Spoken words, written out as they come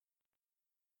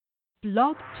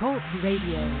Blog Talk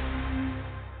Radio.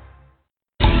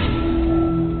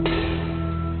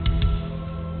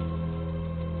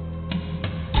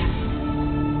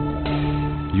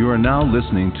 You are now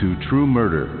listening to True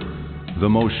Murder, the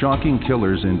most shocking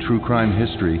killers in true crime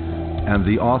history, and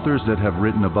the authors that have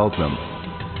written about them.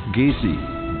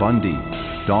 Gacy, Bundy,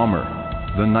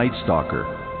 Dahmer, The Night Stalker,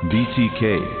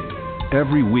 BTK.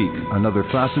 Every week, another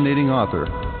fascinating author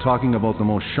talking about the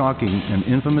most shocking and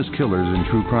infamous killers in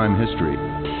true crime history.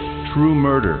 True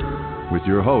Murder, with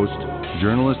your host,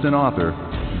 journalist and author,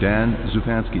 Dan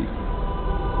Zupansky.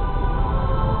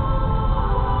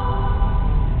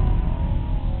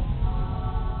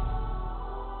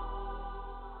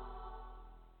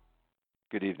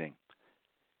 Good evening.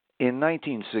 In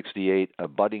 1968, a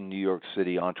budding New York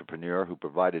City entrepreneur who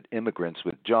provided immigrants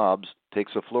with jobs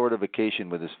takes a Florida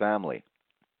vacation with his family.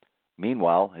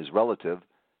 Meanwhile, his relative,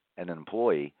 an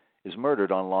employee, is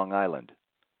murdered on Long Island.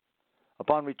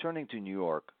 Upon returning to New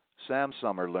York, Sam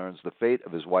Sommer learns the fate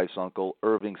of his wife's uncle,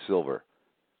 Irving Silver,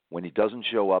 when he doesn't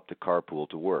show up to carpool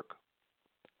to work.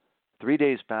 3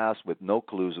 days pass with no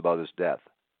clues about his death.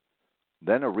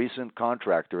 Then a recent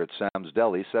contractor at Sam's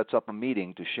Deli sets up a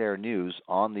meeting to share news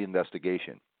on the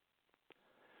investigation.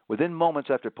 Within moments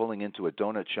after pulling into a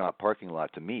donut shop parking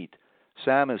lot to meet,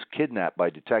 Sam is kidnapped by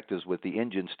detectives with the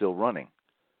engine still running.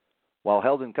 While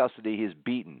held in custody, he is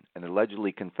beaten and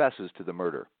allegedly confesses to the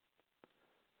murder.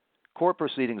 Court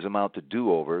proceedings amount to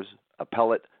do-overs,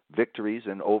 appellate, victories,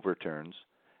 and overturns,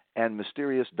 and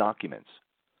mysterious documents.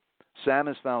 Sam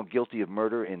is found guilty of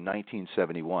murder in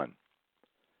 1971.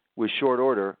 Within short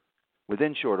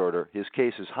order, his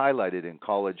case is highlighted in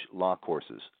college law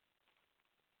courses.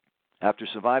 After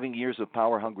surviving years of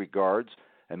power-hungry guards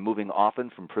and moving often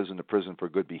from prison to prison for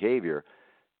good behavior,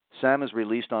 Sam is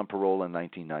released on parole in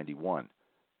 1991.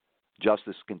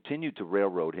 Justice continued to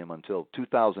railroad him until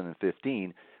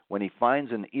 2015, when he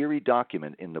finds an eerie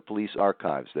document in the police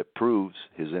archives that proves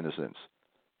his innocence.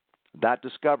 That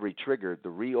discovery triggered the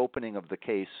reopening of the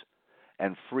case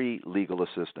and free legal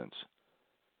assistance.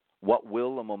 What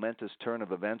will a momentous turn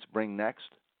of events bring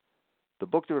next? The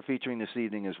book that we're featuring this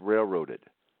evening is Railroaded,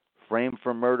 Framed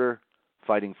for Murder,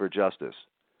 Fighting for Justice,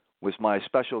 with my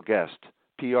special guest,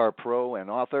 PR pro and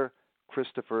author,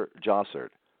 Christopher Jossart.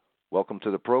 Welcome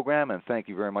to the program, and thank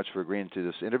you very much for agreeing to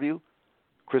this interview.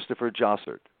 Christopher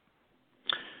Jossart.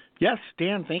 Yes,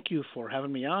 Dan, thank you for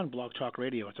having me on Blog Talk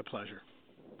Radio. It's a pleasure.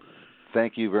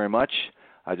 Thank you very much.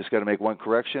 I just got to make one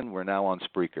correction. We're now on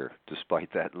Spreaker,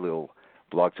 despite that little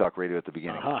Blog Talk Radio at the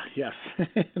beginning. Yes,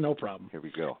 no problem. Here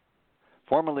we go.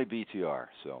 Formerly BTR.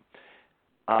 So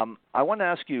I want to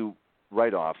ask you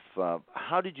right off,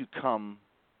 how did you come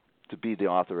to be the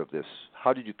author of this?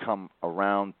 How did you come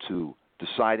around to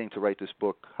deciding to write this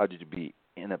book? How did you be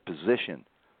in a position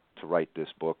to write this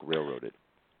book, Railroaded?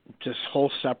 Just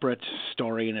whole separate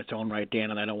story in its own right,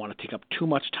 Dan, and I don't want to take up too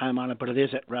much time on it, but it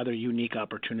is a rather unique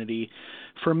opportunity.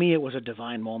 For me, it was a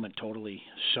divine moment, totally.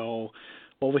 So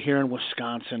over here in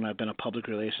Wisconsin, I've been a public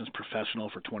relations professional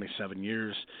for 27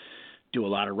 years, do a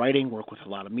lot of writing, work with a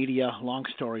lot of media. Long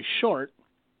story short,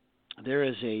 there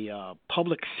is a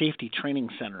public safety training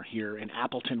center here in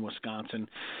Appleton, Wisconsin,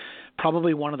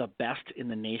 probably one of the best in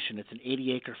the nation. It's an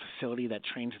 80-acre facility that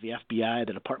trains the FBI,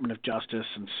 the Department of Justice,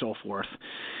 and so forth.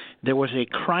 There was a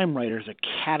Crime Writers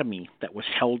Academy that was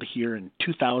held here in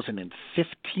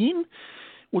 2015,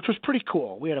 which was pretty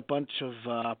cool. We had a bunch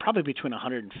of probably between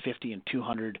 150 and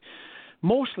 200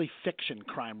 mostly fiction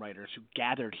crime writers who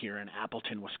gathered here in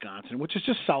Appleton, Wisconsin, which is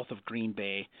just south of Green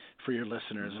Bay for your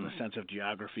listeners in a sense of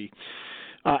geography.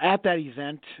 At that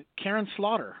event, Karen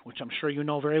Slaughter, which I'm sure you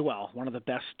know very well, one of the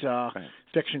best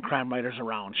fiction crime writers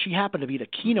around, she happened to be the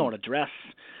keynote address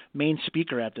main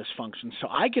speaker at this function. So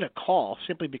I get a call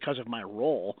simply because of my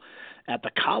role at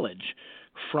the college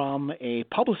from a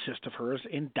publicist of hers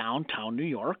in downtown New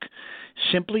York,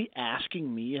 simply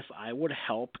asking me if I would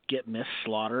help get Miss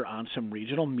Slaughter on some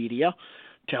regional media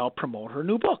to help promote her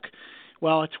new book.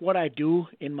 Well, it's what I do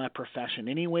in my profession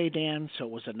anyway, Dan, so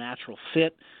it was a natural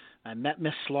fit. I met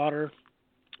Miss Slaughter.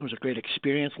 It was a great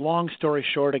experience. Long story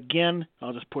short, again,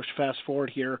 I'll just push fast forward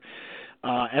here.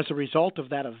 As a result of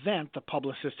that event, the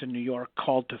publicist in New York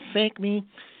called to thank me,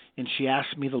 and she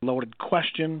asked me the loaded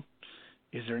question,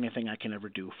 is there anything I can ever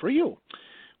do for you?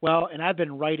 Well, and I've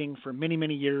been writing for many,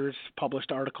 many years, published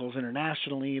articles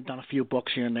internationally, done a few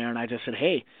books here and there, and I just said,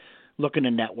 hey, looking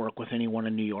to network with anyone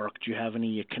in New York. Do you have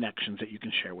any connections that you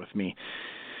can share with me?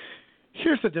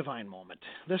 Here's the divine moment.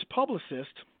 This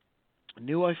publicist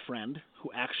knew a friend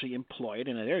who actually employed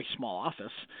in a very small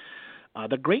office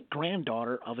the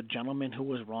great-granddaughter of a gentleman who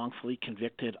was wrongfully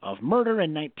convicted of murder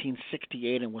in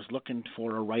 1968 and was looking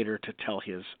for a writer to tell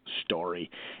his story.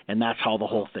 And that's how the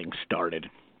whole thing started.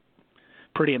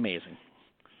 Pretty amazing.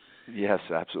 Yes,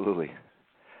 absolutely.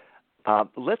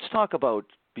 Let's talk about,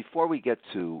 before we get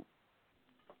to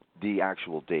the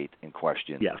actual date in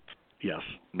question, yes,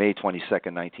 May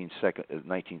 22nd,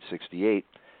 1968,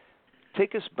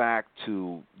 take us back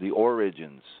to the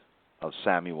origins of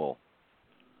Samuel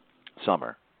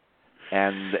Sommer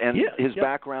and his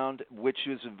background, which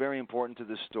is very important to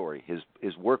this story,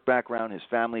 his work background, his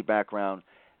family background,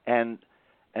 and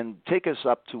take us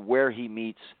up to where he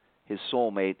meets his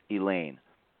soulmate, Elaine.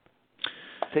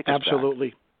 Take us Absolutely.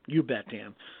 back. You bet,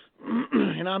 Dan.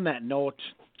 And on that note,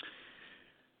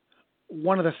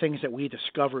 one of the things that we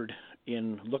discovered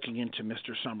in looking into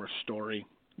Mr. Sommer's story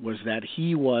was that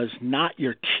he was not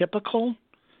your typical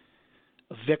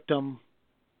victim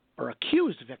or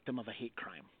accused victim of a hate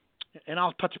crime. And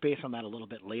I'll touch base on that a little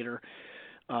bit later.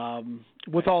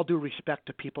 With all due respect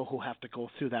to people who have to go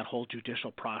through that whole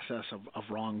judicial process of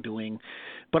wrongdoing.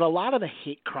 But a lot of the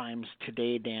hate crimes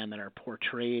today, Dan, that are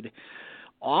portrayed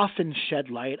often shed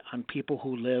light on people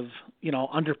who live,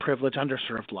 underprivileged,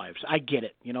 underserved lives. I get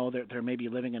it. They're maybe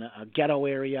living in a ghetto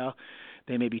area.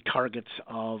 They may be targets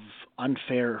of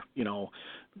unfair,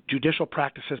 judicial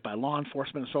practices by law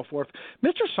enforcement and so forth.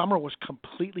 Mr. Sommer was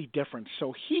completely different.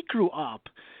 So he grew up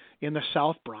in the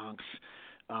South Bronx,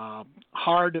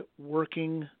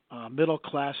 hard-working,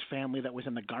 middle-class family that was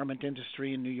in the garment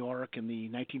industry in New York in the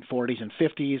 1940s and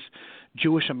 50s,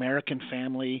 Jewish-American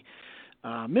family.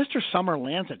 Mr. Sommer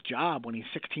lands a job when he's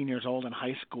 16 years old in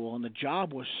high school, and the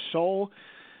job was so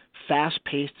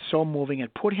fast-paced, so moving,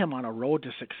 and put him on a road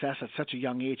to success at such a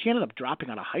young age. He ended up dropping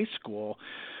out of high school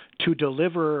to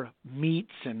deliver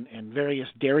meats and various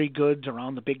dairy goods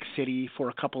around the big city for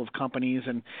a couple of companies.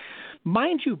 And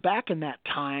mind you, back in that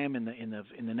time, in the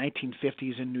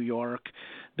 1950s in New York,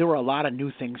 there were a lot of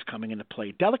new things coming into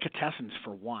play. Delicatessens,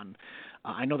 for one.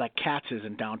 I know that Katz is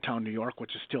in downtown New York,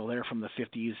 which is still there from the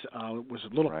 50s. Was a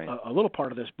little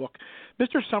part of this book.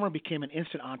 Mr. Sommer became an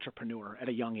instant entrepreneur at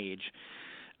a young age.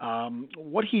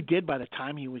 What he did by the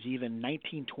time he was even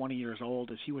 19, 20 years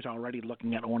old is he was already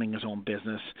looking at owning his own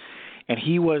business. And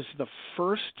he was the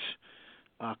first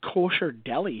kosher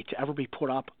deli to ever be put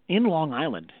up in Long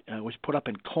Island. It was put up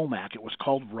in Comac. It was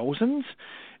called Rosen's,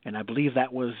 and I believe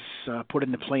that was put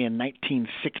into play in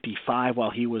 1965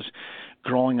 while he was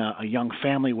growing a young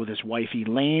family with his wife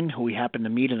Elaine, who he happened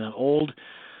to meet in an old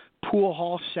pool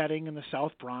hall setting in the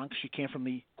South Bronx. She came from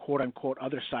the quote-unquote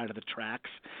other side of the tracks,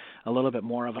 a little bit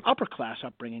more of an upper-class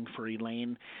upbringing for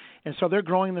Elaine. And so they're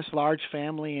growing this large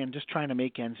family and just trying to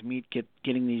make ends meet,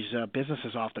 getting these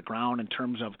businesses off the ground in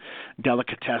terms of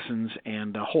delicatessens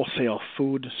and wholesale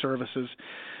food services.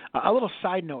 A little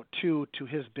side note, too, to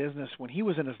his business, when he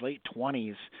was in his late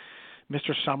 20s,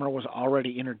 Mr. Sommer was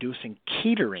already introducing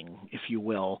catering, if you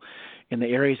will, in the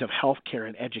areas of healthcare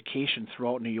and education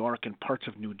throughout New York and parts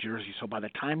of New Jersey. So by the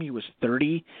time he was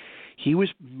 30, he was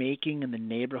making in the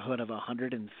neighborhood of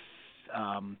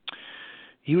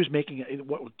he was making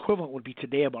what equivalent would be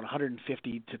today about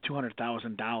 $150,000 to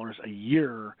 $200,000 a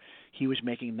year. He was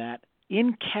making that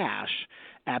in cash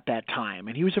at that time.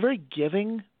 And he was a very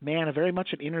giving man, very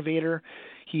much an innovator.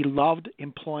 He loved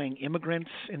employing immigrants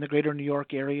in the greater New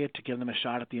York area to give them a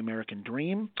shot at the American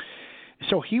dream.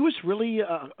 So he was really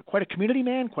quite a community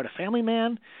man, quite a family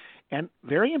man, and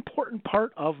very important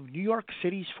part of New York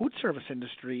City's food service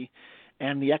industry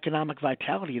and the economic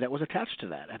vitality that was attached to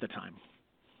that at the time.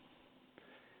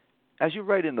 As you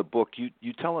write in the book,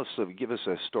 you tell us, give us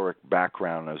a historic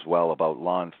background as well about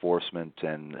law enforcement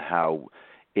and how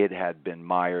it had been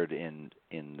mired in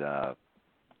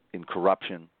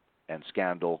corruption and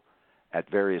scandal at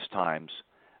various times.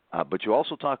 But you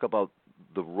also talk about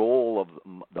the role of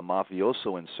the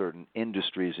mafioso in certain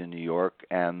industries in New York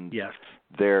and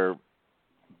their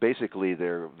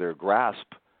grasp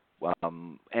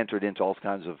entered into all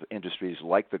kinds of industries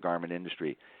like the garment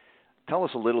industry. Tell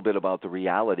us a little bit about the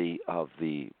reality of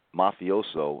the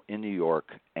mafioso in New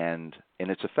York and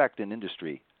its effect in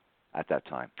industry at that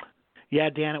time.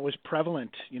 Yeah, Dan, it was prevalent,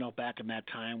 back in that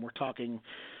time. We're talking,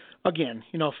 again,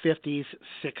 50s,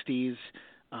 60s,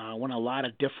 when a lot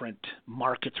of different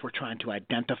markets were trying to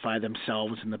identify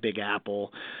themselves in the Big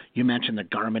Apple. You mentioned the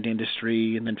garment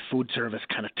industry, and then food service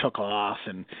kind of took off,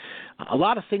 and a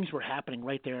lot of things were happening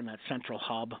right there in that central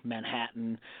hub,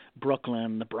 Manhattan,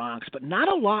 Brooklyn, the Bronx, but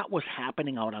not a lot was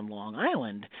happening out on Long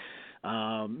Island.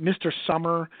 Mr.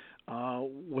 Sommer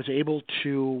was able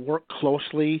to work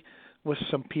closely with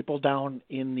some people down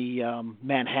in the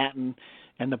Manhattan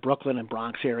and the Brooklyn and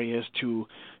Bronx areas to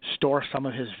store some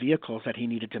of his vehicles that he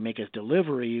needed to make his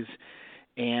deliveries,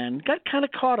 and got kind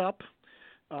of caught up.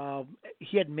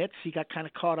 He admits he got kind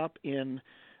of caught up in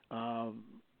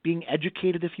being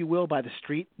educated, if you will, by the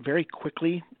street very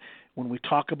quickly. When we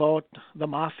talk about the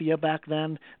mafia back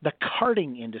then, the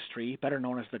carting industry, better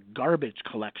known as the garbage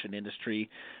collection industry,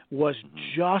 was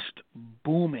just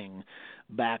booming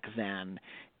back then.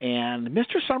 And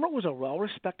Mr. Sommer was a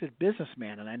well-respected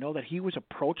businessman, and I know that he was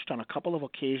approached on a couple of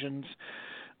occasions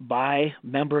by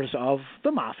members of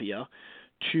the mafia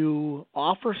to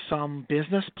offer some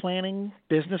business planning,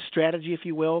 business strategy, if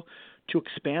you will, to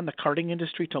expand the carting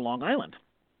industry to Long Island.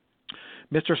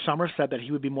 Mr. Sommer said that he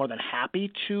would be more than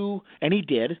happy to, and he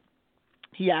did.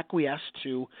 He acquiesced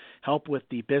to help with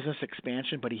the business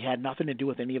expansion, but he had nothing to do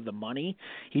with any of the money.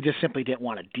 He just simply didn't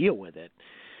want to deal with it.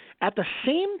 At the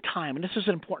same time, and this is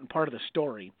an important part of the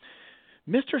story,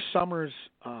 Mr. Sommer's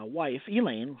wife,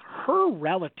 Elaine, her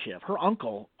relative, her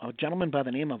uncle, a gentleman by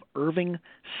the name of Irving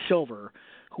Silver,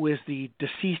 who is the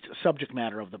deceased subject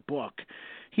matter of the book,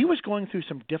 he was going through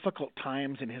some difficult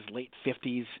times in his late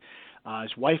 50s.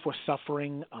 His wife was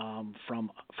suffering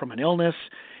from an illness,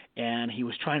 and he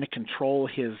was trying to control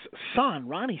his son,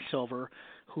 Ronnie Silver,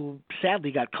 who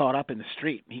sadly got caught up in the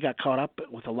street. He got caught up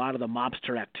with a lot of the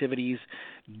mobster activities.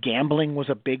 Gambling was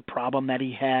a big problem that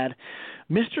he had.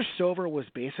 Mr. Silver was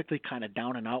basically kind of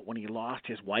down and out when he lost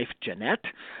his wife, Jeanette,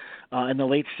 in the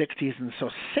late 60s. And so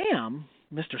Sam,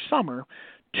 Mr. Sommer,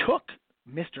 took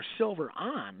Mr. Silver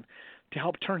on to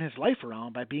help turn his life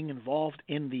around by being involved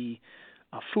in the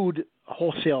food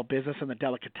wholesale business and the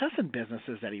delicatessen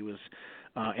businesses that he was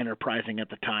enterprising at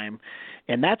the time.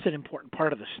 And that's an important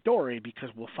part of the story, because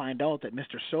we'll find out that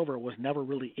Mr. Silver was never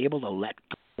really able to let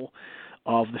go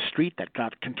of the street that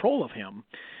got control of him.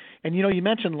 And, you know, you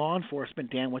mentioned law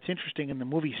enforcement, Dan. What's interesting in the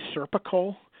movie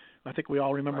Serpico, I think we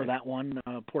all remember that one,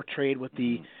 portrayed with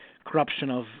the corruption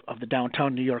of the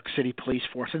downtown New York City police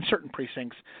force in certain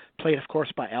precincts, played, of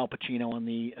course, by Al Pacino in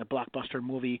the blockbuster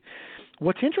movie.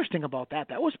 What's interesting about that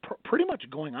was pretty much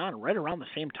going on right around the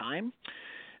same time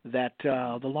that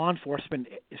the law enforcement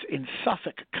in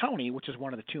Suffolk County, which is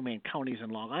one of the two main counties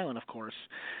in Long Island, of course,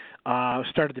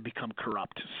 started to become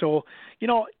corrupt. So, you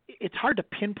know, it's hard to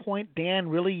pinpoint, Dan,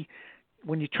 really,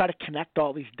 when you try to connect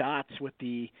all these dots with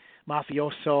the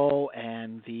mafioso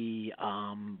and the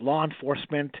law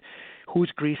enforcement,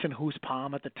 who's grease and who's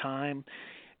palm at the time.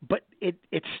 But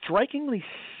it's strikingly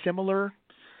similar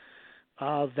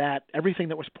that everything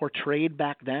that was portrayed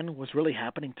back then was really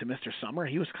happening to Mr. Sommer.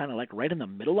 He was kind of like right in the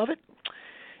middle of it.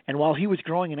 And while he was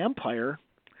growing an empire,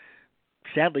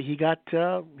 sadly, he got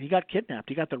kidnapped.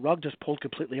 He got the rug just pulled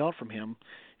completely out from him,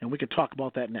 and we could talk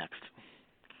about that next.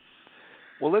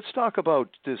 Well, let's talk about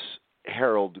this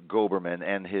Harold Goberman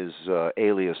and his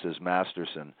alias as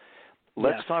Masterson.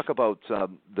 Let's talk about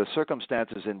the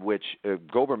circumstances in which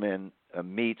Goberman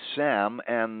meets Sam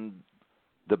and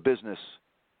the business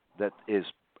that is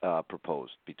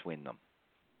proposed between them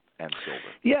and Silver.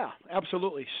 Yeah,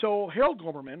 absolutely. So Harold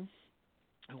Goberman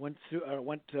went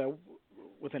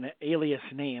with an alias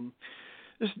name.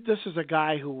 This is a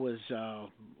guy who was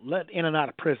let in and out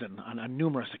of prison on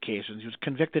numerous occasions. He was a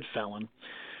convicted felon.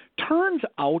 Turns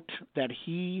out that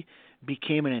he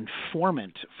became an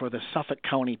informant for the Suffolk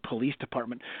County Police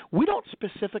Department. We don't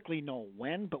specifically know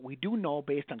when, but we do know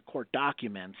based on court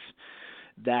documents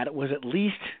that it was at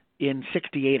least in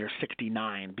 68 or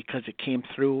 69, because it came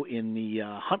through in the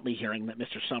Huntley hearing that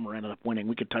Mr. Sommer ended up winning.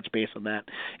 We could touch base on that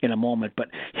in a moment. But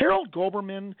Harold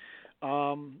Goberman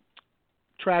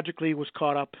tragically was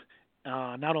caught up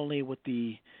not only with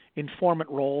the informant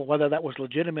role, whether that was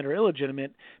legitimate or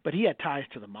illegitimate, but he had ties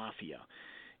to the mafia.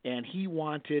 And he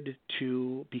wanted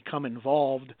to become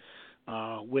involved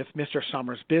with Mr.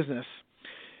 Sommer's business.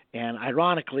 And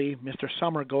ironically, Mr.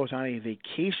 Sommer goes on a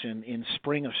vacation in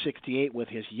spring of 68 with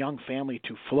his young family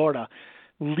to Florida,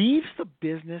 leaves the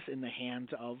business in the hands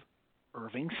of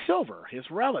Irving Silver, his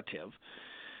relative.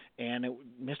 And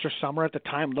Mr. Sommer at the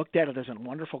time looked at it as a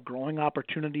wonderful growing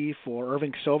opportunity for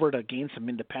Irving Silver to gain some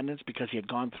independence, because he had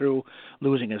gone through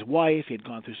losing his wife. He had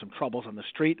gone through some troubles on the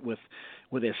street with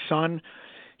his son.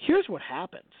 Here's what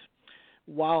happens.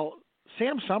 While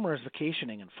Sam Sommer is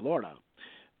vacationing in Florida,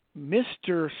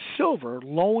 Mr. Silver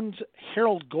loans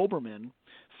Harold Goberman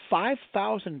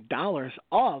 $5,000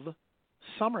 of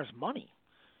Sommer's money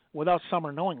without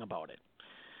Sommer knowing about it.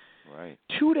 Right.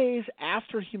 2 days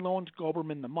after he loans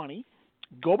Goberman the money,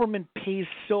 Goberman pays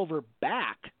Silver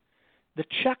back. The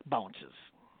check bounces.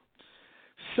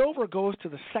 Silver goes to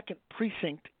the 2nd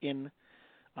Precinct in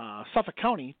Suffolk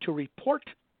County to report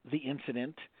the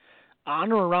incident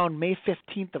on or around May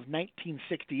 15th of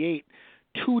 1968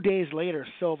 2 days later,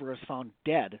 Silver is found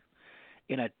dead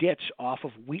in a ditch off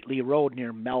of Wheatley Road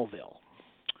near Melville.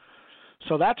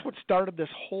 So that's what started this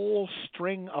whole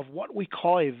string of what we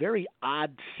call a very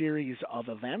odd series of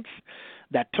events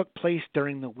that took place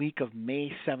during the week of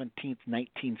May 17th,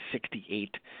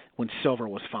 1968, when Silver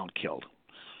was found killed.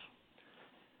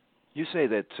 You say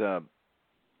that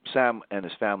Sam and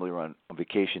his family were on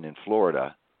vacation in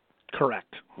Florida.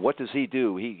 Correct. What does he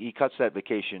do? He cuts that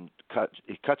vacation,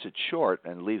 he cuts it short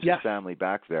and leaves his family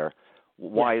back there.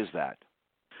 Why is that?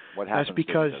 What happens? That's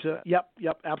because, yep,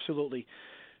 absolutely.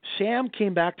 Sam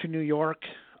came back to New York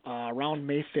around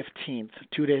May 15th,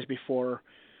 2 days before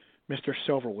Mr.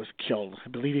 Silver was killed. I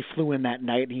believe he flew in that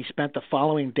night, and he spent the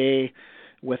following day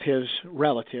with his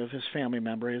relative, his family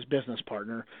member, his business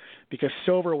partner, because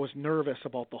Silver was nervous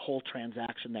about the whole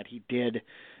transaction that he did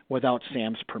without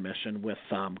Sam's permission with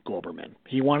Goberman.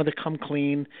 He wanted to come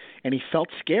clean, and he felt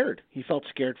scared. He felt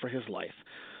scared for his life.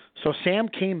 So Sam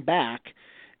came back,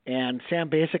 and Sam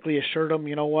basically assured him,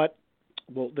 you know what,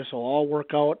 well, this will all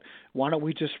work out. Why don't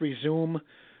we just resume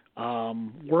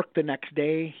work the next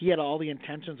day? He had all the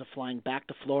intentions of flying back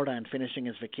to Florida and finishing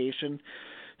his vacation.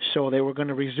 So they were going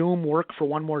to resume work for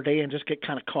one more day and just get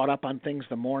kind of caught up on things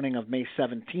the morning of May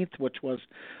 17th, which was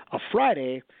a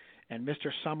Friday. And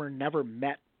Mr. Silver never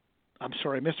met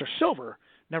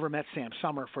Sam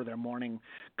Sommer for their morning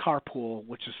carpool,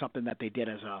 which is something that they did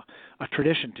as a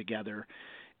tradition together.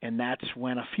 And that's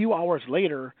when a few hours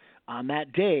later on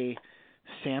that day,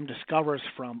 Sam discovers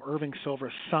from Irving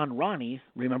Silver's son, Ronnie,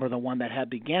 remember the one that had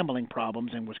the gambling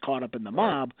problems and was caught up in the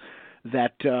mob,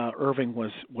 that Irving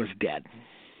was dead.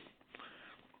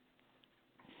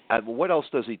 And what else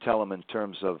does he tell him in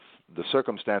terms of the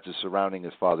circumstances surrounding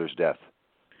his father's death?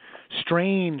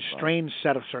 Strange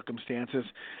set of circumstances.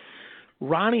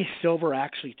 Ronnie Silver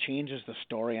actually changes the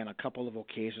story on a couple of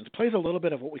occasions, plays a little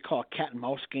bit of what we call a cat and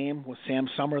mouse game with Sam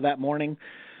Sommer that morning.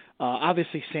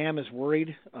 Obviously, Sam is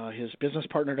worried. His business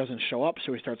partner doesn't show up,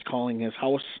 so he starts calling his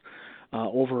house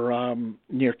over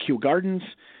near Kew Gardens.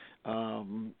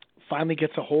 Finally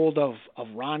gets a hold of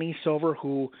Ronnie Silver,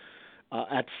 who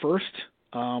at first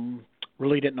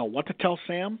really didn't know what to tell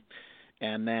Sam.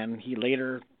 And then he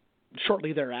later,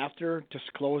 shortly thereafter,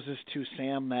 discloses to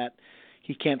Sam that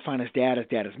he can't find his dad. His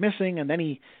dad is missing. And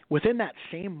then within that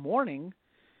same morning,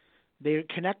 they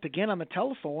connect again on the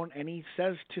telephone, and he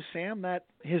says to Sam that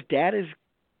his dad is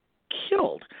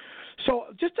killed. So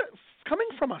just coming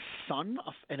from a son,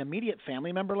 an immediate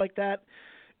family member like that,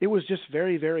 it was just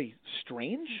very, very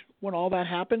strange when all that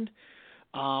happened.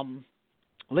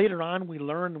 Later on,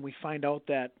 we find out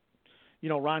that,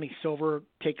 Ronnie Silver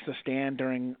takes a stand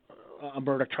during a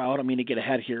murder trial. I don't mean to get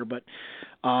ahead here, but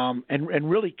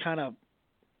and really kind of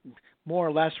more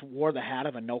or less wore the hat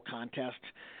of a no contest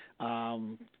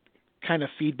kind of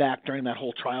feedback during that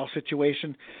whole trial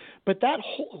situation. But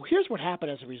here's what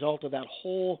happened as a result of that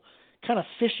whole kind of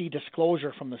fishy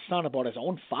disclosure from the son about his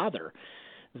own father.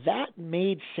 That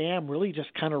made Sam really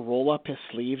just kind of roll up his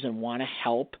sleeves and want to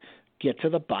help get to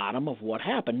the bottom of what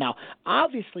happened. Now,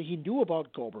 obviously, he knew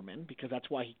about Goberman because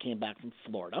that's why he came back from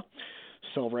Florida.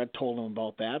 Silver had told him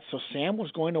about that. So Sam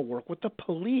was going to work with the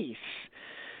police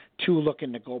to look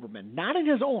into Goberman, not in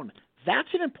his own. That's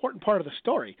an important part of the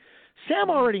story. Sam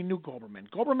already knew Goberman.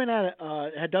 Goberman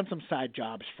had done some side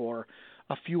jobs for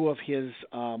a few of his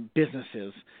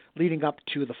businesses leading up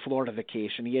to the Florida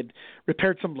vacation. He had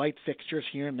repaired some light fixtures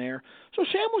here and there. So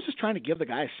Sam was just trying to give the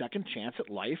guy a second chance at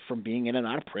life from being in and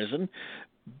out of prison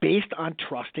based on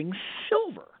trusting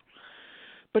Silver.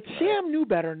 But Sam knew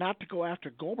better not to go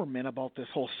after Goberman about this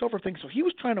whole Silver thing, so he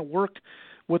was trying to work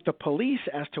with the police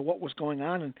as to what was going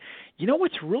on. And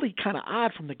what's really kind of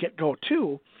odd from the get-go,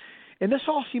 too, and this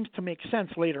all seems to make sense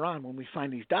later on when we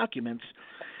find these documents,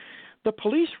 the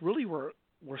police really were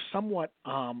somewhat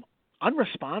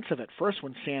unresponsive at first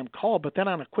when Sam called, but then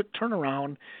on a quick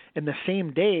turnaround in the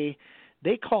same day,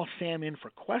 they call Sam in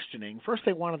for questioning. First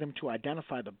they wanted him to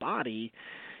identify the body,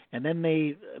 and then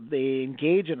they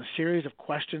engage in a series of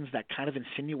questions that kind of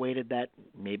insinuated that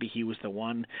maybe he was the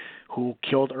one who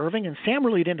killed Irving, and Sam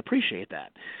really didn't appreciate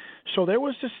that. So there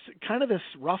was just kind of this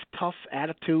rough, tough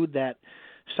attitude that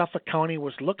Suffolk County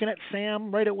was looking at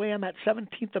Sam right away on that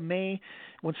 17th of May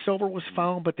when Silver was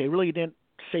found, but they really didn't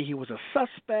say he was a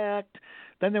suspect.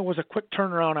 Then there was a quick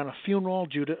turnaround on a funeral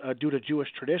due to Jewish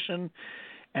tradition,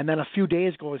 and then a few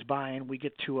days goes by and we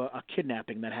get to a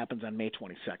kidnapping that happens on May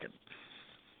 22nd.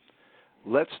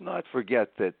 Let's not forget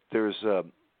that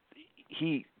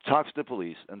he talks to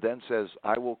police and then says,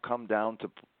 I will come down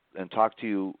and talk to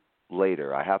you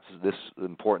later. I have this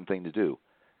important thing to do.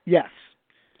 Yes.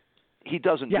 He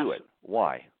doesn't do it.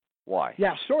 Why? Why?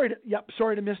 Yeah,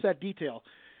 sorry to miss that detail.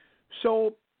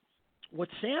 So what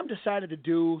Sam decided to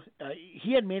do,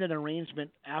 he had made an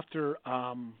arrangement after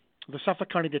the Suffolk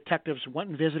County detectives went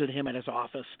and visited him at his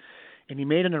office, and he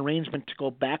made an arrangement to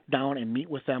go back down and meet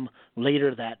with them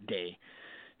later that day.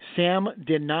 Sam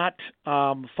did not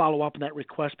follow up on that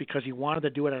request because he wanted to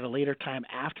do it at a later time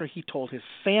after he told his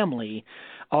family,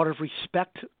 out of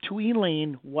respect to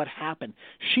Elaine, what happened.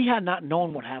 She had not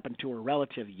known what happened to her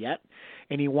relative yet,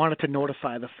 and he wanted to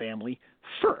notify the family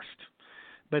first.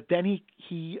 But then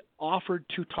he offered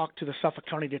to talk to the Suffolk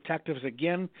County detectives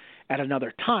again at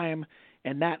another time,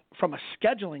 and that, from a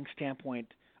scheduling standpoint,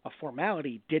 a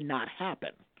formality did not happen.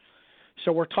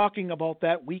 So we're talking about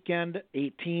that weekend,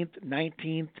 18th,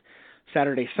 19th,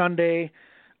 Saturday, Sunday,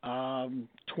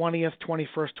 20th,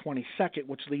 21st, 22nd,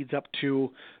 which leads up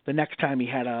to the next time he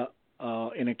had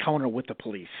an encounter with the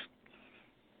police.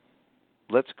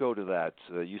 Let's go to that.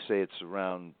 You say it's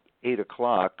around 8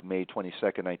 o'clock, May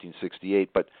 22nd, 1968,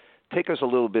 but take us a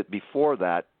little bit before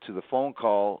that to the phone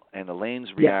call and Elaine's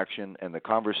reaction and the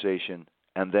conversation,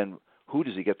 and then who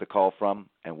does he get the call from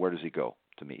and where does he go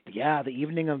to meet? Yeah, the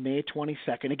evening of May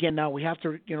 22nd. Again, now we have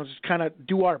to, just kind of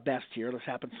do our best here. This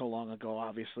happened so long ago,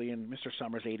 obviously, and Mr.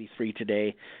 Sommer's 83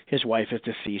 today. His wife is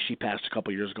deceased. She passed a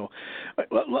couple years ago.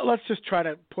 Let's just try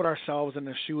to put ourselves in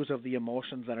the shoes of the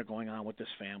emotions that are going on with this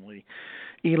family.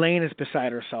 Elaine is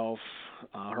beside herself.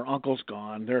 Her uncle's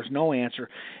gone. There's no answer.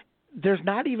 There's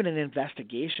not even an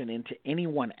investigation into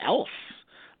anyone else.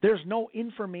 There's no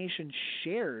information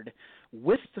shared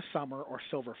with the Sommer or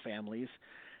Silver families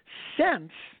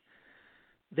since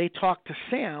they talked to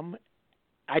Sam,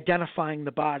 identifying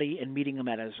the body and meeting him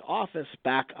at his office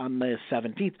back on the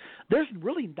 17th. There's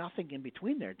really nothing in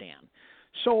between there, Dan.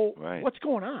 So What's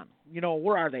going on?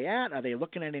 Where are they at? Are they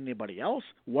looking at anybody else?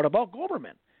 What about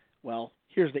Goberman? Well,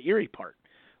 here's the eerie part.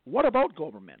 What about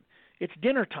Goberman? It's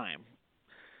dinner time.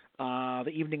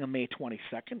 The evening of May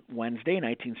 22nd, Wednesday,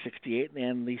 1968,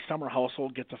 and the Sommer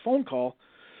household gets a phone call.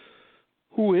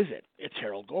 Who is it? It's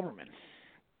Harold Goberman.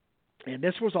 And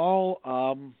this was all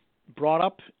brought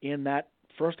up in that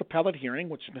first appellate hearing,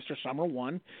 which Mr. Sommer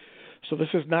won. So this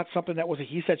is not something that was a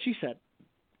he said, she said.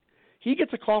 He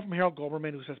gets a call from Harold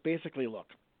Goberman who says basically, look,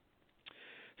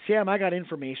 Sam, I got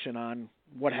information on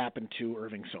what happened to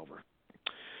Irving Silver.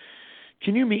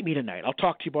 Can you meet me tonight? I'll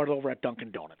talk to you about it over at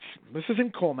Dunkin' Donuts. This is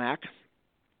in Comac,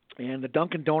 and the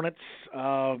Dunkin' Donuts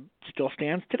still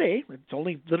stands today. It's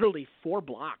only literally 4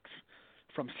 blocks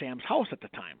from Sam's house at the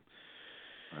time.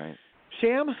 Right.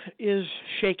 Sam is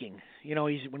shaking.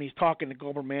 When he's talking to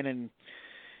Goberman, and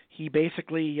he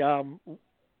basically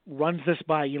runs this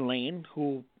by Elaine,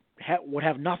 who would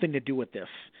have nothing to do with this.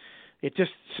 It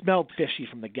just smelled fishy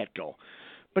from the get-go.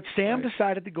 But Sam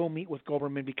decided to go meet with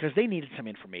Goberman because they needed some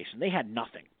information. They had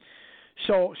nothing.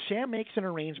 So Sam makes an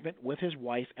arrangement with his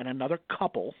wife and another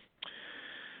couple,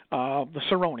 the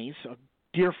Cerrones, a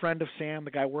dear friend of Sam.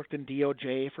 The guy worked in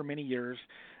DOJ for many years,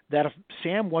 that if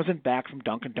Sam wasn't back from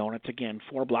Dunkin' Donuts, again,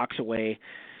 4 blocks away,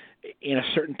 in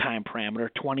a certain time parameter,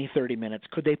 20, 30 minutes,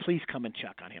 could they please come and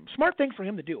check on him? Smart thing for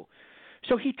him to do.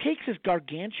 So he takes his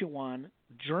gargantuan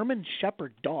German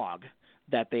Shepherd dog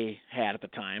that they had at the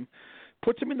time,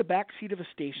 puts him in the back seat of a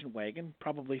station wagon,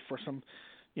 probably for some,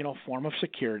 form of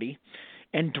security,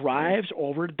 and drives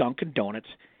over to Dunkin' Donuts.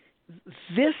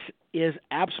 This is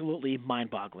absolutely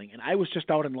mind-boggling. And I was just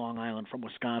out in Long Island from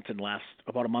Wisconsin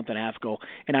about a month and a half ago,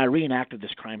 and I reenacted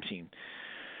this crime scene.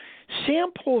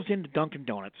 Sam pulls into Dunkin'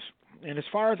 Donuts, and as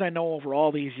far as I know, over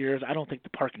all these years, I don't think the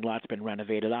parking lot's been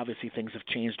renovated. Obviously, things have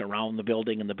changed around the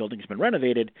building, and the building's been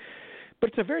renovated, but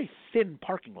it's a very thin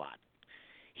parking lot.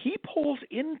 He pulls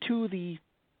into the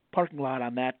parking lot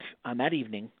on that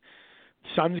evening.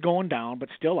 Sun's going down, but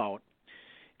still out.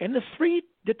 And the 3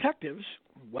 detectives,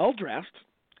 well-dressed,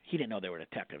 he didn't know they were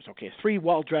detectives, okay, 3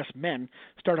 well-dressed men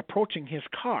start approaching his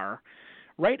car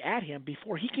right at him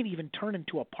before he can even turn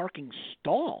into a parking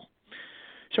stall.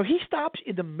 So he stops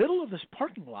in the middle of this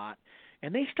parking lot,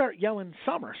 and they start yelling,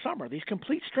 Sommer, Sommer, these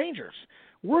complete strangers.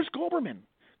 Where's Goberman?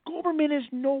 Goberman is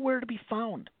nowhere to be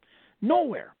found.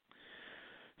 Nowhere.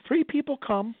 3 people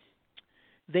come.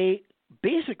 They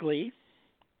basically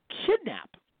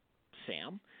kidnap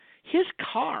Sam. His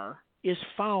car is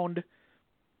found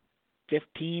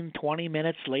 15, 20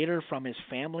 minutes later from his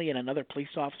family and another police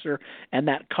officer and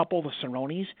that couple, the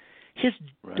Cerrones. His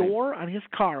door on his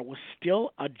car was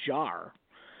still ajar.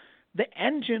 The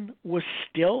engine was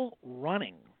still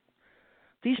running.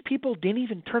 These people didn't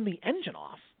even turn the engine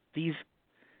off.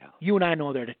 You and I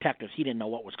know they're detectives. He didn't know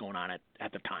what was going on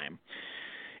at the time.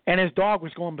 And his dog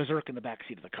was going berserk in the back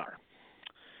seat of the car.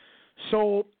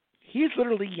 So he's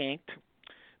literally yanked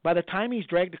By the time he's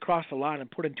dragged across the lot and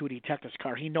put into a detective's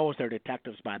car, he knows they're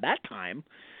detectives by that time.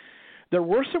 There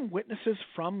were some witnesses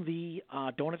from the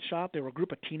donut shop. There were a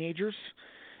group of teenagers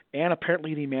and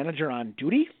apparently the manager on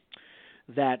duty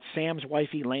that Sam's wife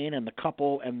Elaine and the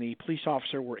couple and the police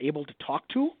officer were able to talk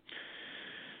to.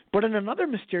 But in another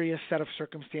mysterious set of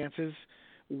circumstances,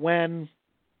 when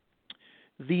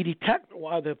the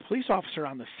police officer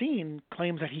on the scene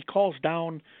claims that he calls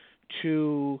down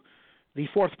to the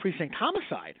 4th Precinct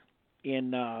homicide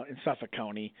in Suffolk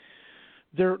County,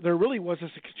 there really was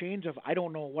this exchange of, I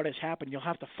don't know what has happened, you'll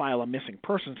have to file a missing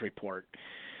persons report.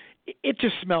 It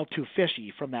just smelled too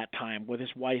fishy from that time with his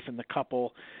wife and the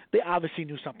couple. They obviously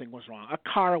knew something was wrong. A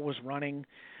car was running.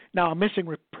 Now, a missing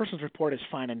persons report is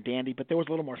fine and dandy, but there was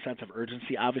a little more sense of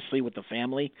urgency, obviously, with the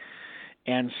family.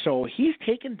 And so he's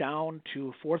taken down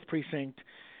to 4th Precinct,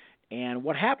 and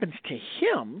what happens to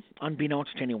him,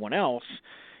 unbeknownst to anyone else,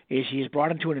 is he's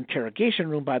brought into an interrogation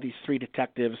room by these 3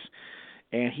 detectives,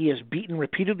 and he is beaten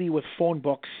repeatedly with phone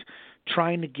books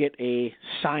trying to get a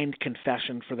signed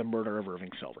confession for the murder of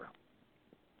Irving Silver.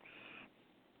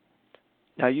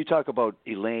 Now, you talk about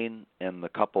Elaine and the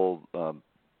couple,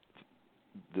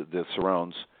 the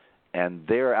surrounds, and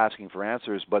they're asking for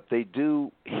answers, but they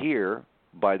do hear,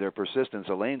 by their persistence,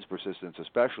 Elaine's persistence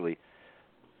especially,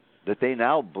 that they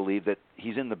now believe that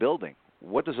he's in the building.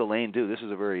 What does Elaine do? This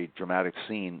is a very dramatic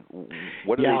scene.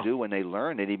 What do they do when they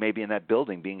learn that he may be in that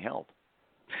building being held?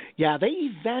 Yeah, they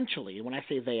eventually, when I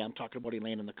say they, I'm talking about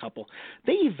Elaine and the couple,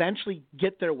 they eventually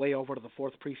get their way over to the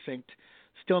 4th Precinct,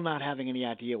 still not having any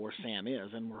idea where Sam is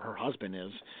and where her husband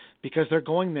is, because they're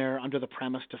going there under the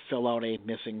premise to fill out a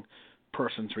missing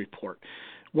persons report.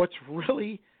 What's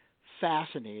really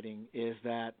fascinating is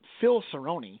that Phil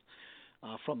Cerrone,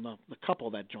 from the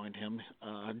couple that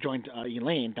joined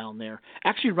Elaine down there,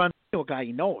 actually runs into a guy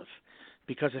he knows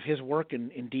because of his work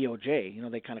in DOJ. You know,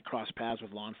 they kind of cross paths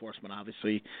with law enforcement,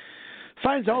 obviously.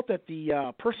 Finds out that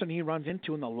the person he runs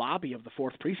into in the lobby of the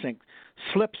 4th Precinct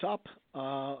slips up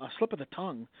a slip of the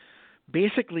tongue,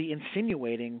 basically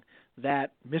insinuating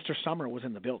that Mr. Sommer was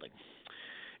in the building.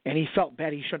 And he felt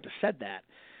bad. He shouldn't have said that.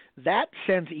 That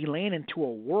sends Elaine into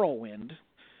a whirlwind,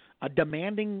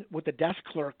 demanding with the desk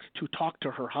clerk to talk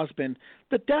to her husband.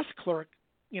 The desk clerk,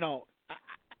 you know,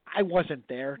 I wasn't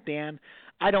there, Dan.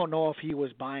 I don't know if he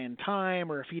was buying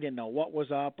time or if he didn't know what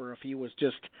was up or if he was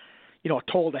just, you know,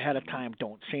 told ahead of time,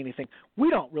 don't say anything. We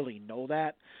don't really know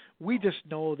that. We just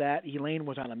know that Elaine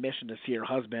was on a mission to see her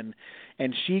husband,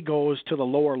 and she goes to the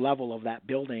lower level of that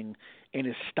building and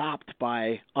is stopped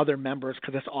by other members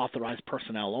because it's authorized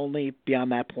personnel only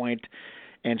beyond that point,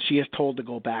 and she is told to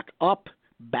go back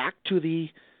to the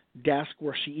desk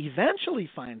where she eventually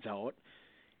finds out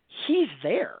he's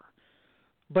there,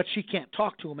 but she can't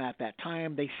talk to him at that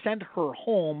time. They send her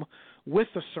home with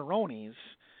the Cerrones,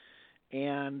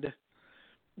 and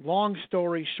long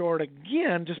story short,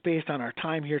 again, just based on our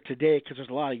time here today, because there's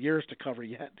a lot of years to cover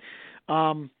yet,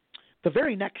 the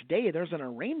very next day there's an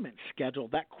arraignment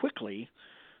scheduled that quickly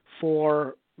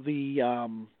for the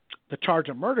charge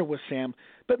of murder with Sam.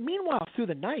 But meanwhile, through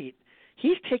the night,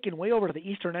 he's taken way over to the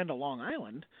eastern end of Long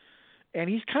Island, and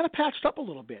he's kind of patched up a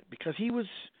little bit because he was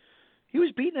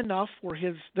beaten enough where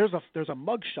there's a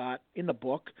mug shot in the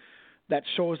book that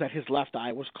shows that his left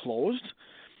eye was closed.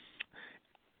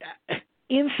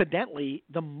 Incidentally,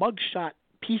 the mugshot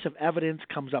piece of evidence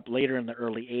comes up later in the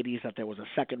early 80s that there was a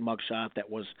second mugshot that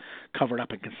was covered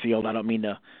up and concealed. I don't mean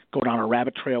to go down a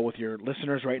rabbit trail with your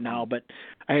listeners right now, but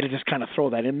I had to just kind of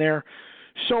throw that in there.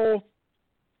 So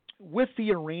with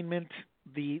the arraignment,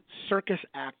 the circus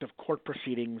act of court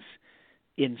proceedings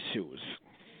ensues.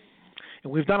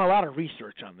 And we've done a lot of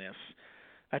research on this.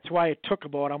 That's why it took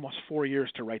about almost 4 years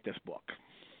to write this book.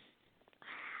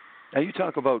 Now we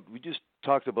just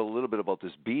talked about a little bit about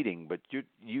this beating, but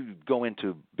you go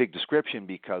into big description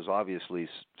because obviously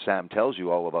Sam tells you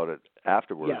all about it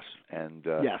afterwards. Yes. And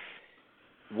yes.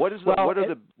 What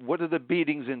do the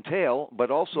beatings entail?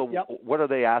 But also, what are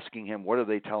they asking him? What are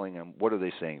they telling him? What are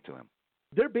they saying to him?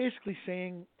 They're basically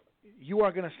saying, you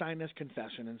are going to sign this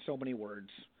confession in so many words.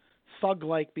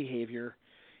 Thug-like behavior.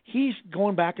 He's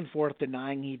going back and forth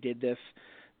denying he did this.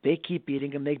 They keep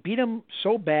beating him. They beat him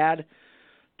so bad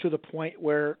to the point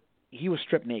where he was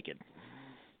stripped naked.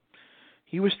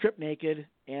 He was stripped naked,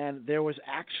 and there was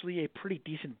actually a pretty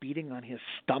decent beating on his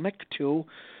stomach, too,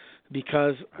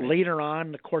 because later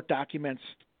on the court documents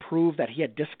prove that he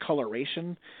had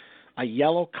discoloration, a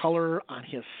yellow color on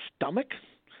his stomach.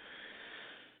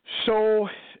 So,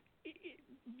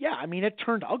 yeah, I mean, it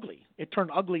turned ugly. It turned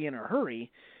ugly in a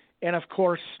hurry. And, of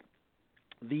course,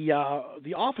 the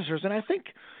officers, and I think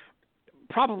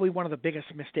probably one of the biggest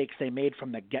mistakes they made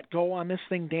from the get-go on this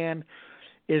thing, Dan,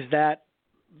 is that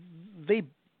they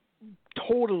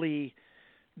totally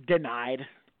denied,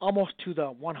 almost to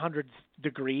the 100th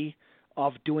degree,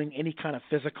 of doing any kind of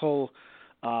physical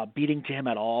beating to him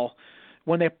at all.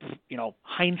 When they,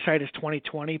 hindsight is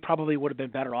 2020, probably would have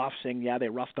been better off saying, yeah, they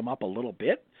roughed him up a little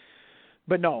bit.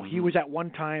 But no, he was at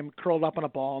one time curled up on a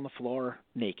ball on the floor,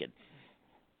 naked.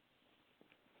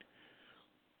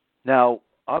 Now,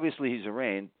 obviously, he's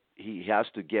arraigned. He has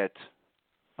to get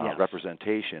Yes.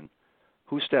 representation.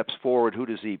 Who steps forward? Who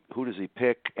does he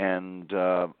pick? And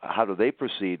how do they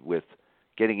proceed with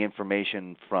getting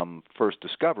information from first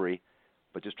discovery,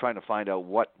 but just trying to find out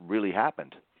what really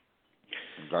happened?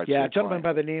 Gentleman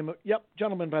by the name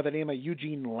of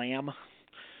Eugene Lamb,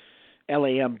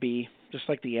 Lamb, just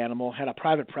like the animal, had a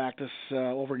private practice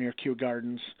over near Kew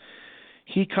Gardens.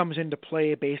 He comes into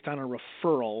play based on a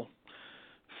referral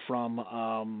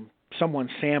from someone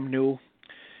Sam knew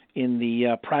in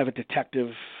the private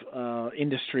detective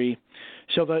industry.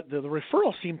 So the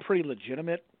referral seemed pretty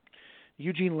legitimate.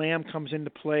 Eugene Lamb comes into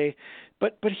play,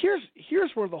 but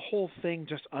here's where the whole thing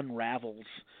just unravels.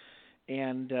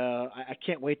 And I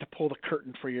can't wait to pull the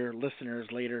curtain for your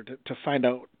listeners later to find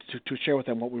out, to share with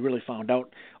them what we really found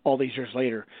out all these years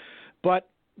later. But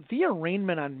the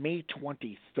arraignment on May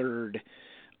 23rd,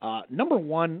 number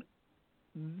one,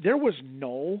 there was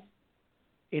no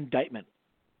indictment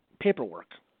paperwork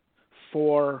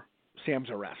for Sam's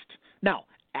arrest. Now,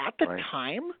 at the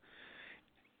time,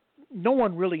 no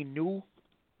one really knew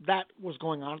that was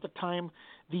going on at the time.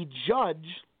 The judge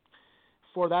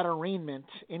for that arraignment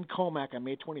in Comac on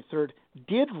May 23rd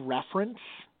did reference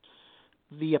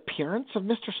the appearance of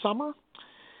Mr. Sommer,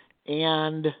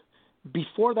 and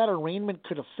before that arraignment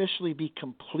could officially be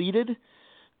completed,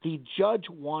 the judge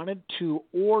wanted to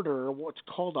order what's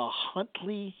called a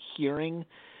Huntley hearing,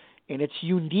 and it's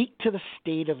unique to the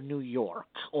state of New York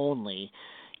only,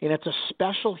 and it's a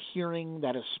special hearing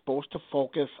that is supposed to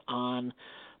focus on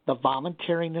the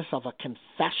voluntariness of a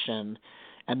confession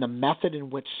and the method in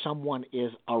which someone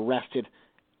is arrested,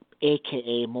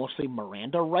 a.k.a. mostly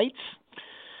Miranda rights.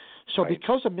 So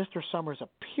because of Mr. Sommer's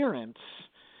appearance,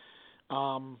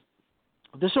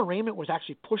 this arraignment was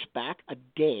actually pushed back a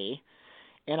day,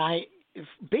 and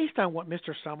based on what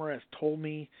Mr. Sommer has told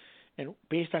me and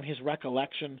based on his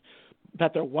recollection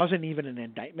that there wasn't even an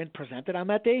indictment presented on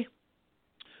that day,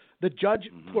 the judge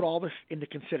put all this into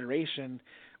consideration,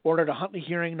 ordered a Huntley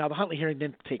hearing. Now, the Huntley hearing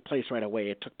didn't take place right away.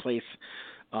 It took place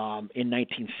in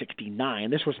 1969.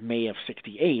 This was May of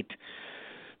 68.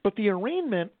 But the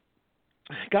arraignment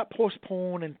got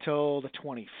postponed until the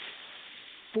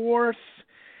 24th,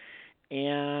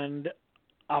 and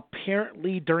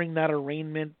apparently during that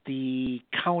arraignment, the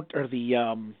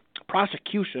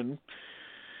prosecution,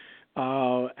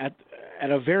 at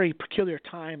a very peculiar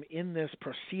time in this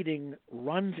proceeding,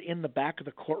 runs in the back of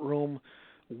the courtroom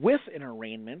with an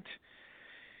arraignment.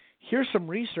 Here's some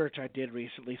research I did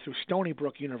recently through Stony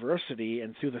Brook University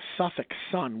and through the Suffolk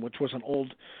Sun, which was an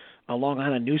old Long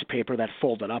Island newspaper that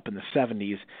folded up in the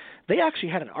 70s. They actually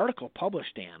had an article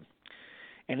published, Dan.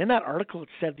 And in that article, it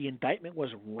said the indictment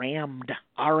was rammed,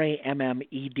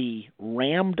 R-A-M-M-E-D,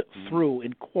 rammed through,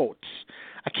 in quotes.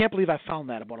 I can't believe I found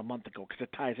that about a month ago because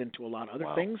it ties into a lot of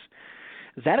other things.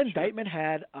 That indictment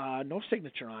had no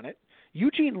signature on it.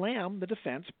 Eugene Lamb, the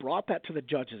defense, brought that to the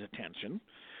judge's attention.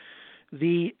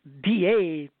 The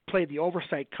DA played the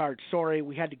oversight card. Sorry,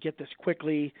 we had to get this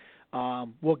quickly.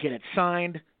 We'll get it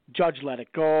signed. Judge let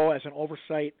it go as an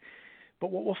oversight.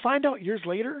 But what we'll find out years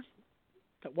later,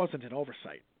 that wasn't an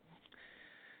oversight.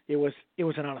 It was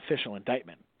an unofficial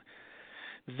indictment.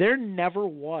 There never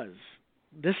was.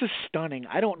 This is stunning.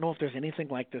 I don't know if there's anything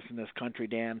like this in this country,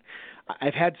 Dan.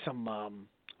 I've had some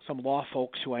law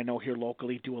folks who I know here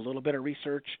locally do a little bit of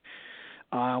research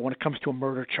when it comes to a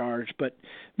murder charge, but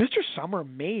Mr. Sommer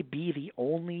may be the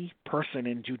only person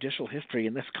in judicial history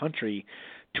in this country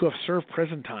to have served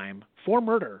prison time for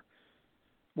murder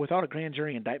without a grand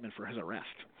jury indictment for his arrest.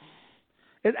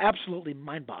 It's absolutely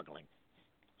mind-boggling.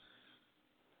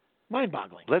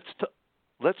 Mind-boggling.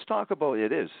 Let's talk about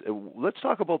it. Let's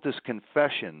talk about this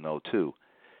confession, though, too.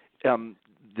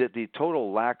 The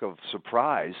total lack of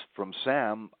surprise from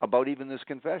Sam about even this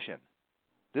confession.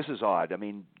 This is odd. I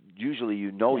mean, usually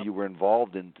you were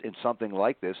involved in something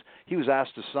like this. He was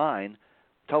asked to sign.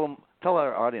 Tell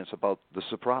our audience about the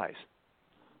surprise.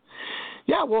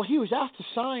 Yeah, well, he was asked to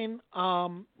sign.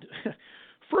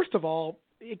 First of all,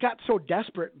 it got so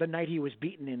desperate the night he was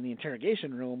beaten in the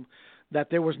interrogation room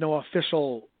that there was no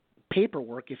official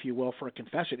paperwork, if you will, for a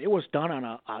confession. It was done on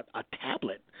a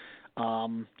tablet.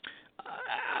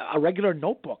 a regular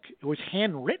notebook. It was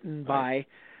handwritten by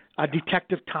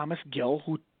Detective Thomas Gill,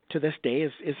 who to this day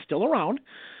is still around.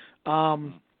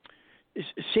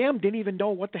 Sam didn't even know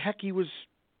what the heck he was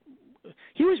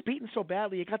beaten so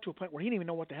badly it got to a point where he didn't even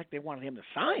know what the heck they wanted him to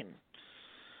sign.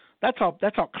 That's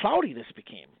how cloudy this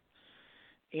became.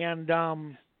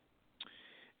 And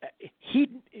he,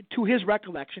 to his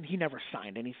recollection, he never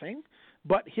signed anything,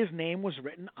 but his name was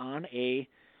written on a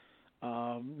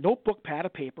notebook pad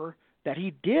of paper that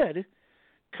he did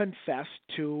confess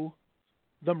to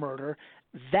the murder.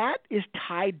 That is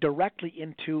tied directly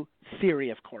into theory,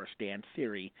 of course, Dan,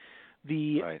 theory.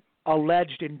 The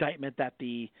alleged indictment that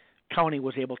the county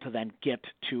was able to then get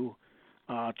to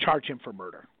charge him for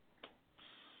murder.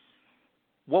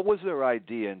 What was their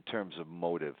idea in terms of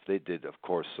motive? They did, of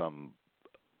course,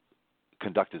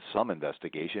 conducted some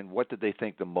investigation. What did they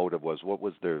think the motive was? What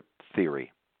was their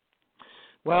theory?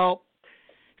 Well,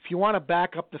 if you want to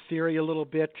back up the theory a little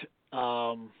bit,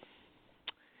 there's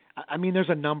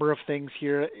a number of things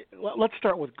here. Let's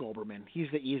start with Goberman. He's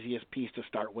the easiest piece to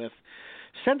start with.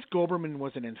 Since Goberman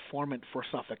was an informant for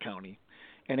Suffolk County,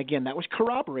 and again, that was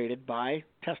corroborated by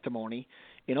testimony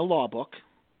in a law book.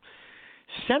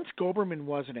 Since Goberman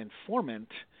was an informant,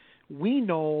 we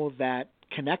know that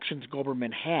connections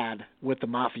Goberman had with the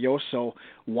mafioso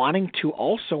wanting to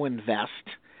also invest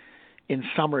in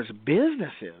Sommer's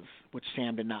businesses, which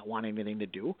Sam did not want anything to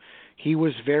do. He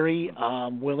was very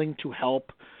willing to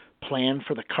help plan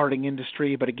for the carting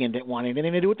industry, but again, didn't want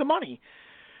anything to do with the money.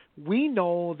 We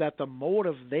know that the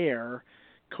motive there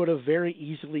could have very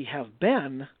easily have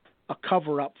been a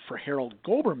cover-up for Harold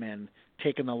Goberman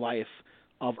taking the life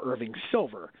of Irving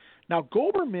Silver. Now,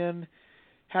 Goberman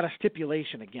had a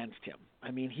stipulation against him.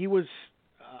 I mean, he was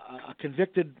a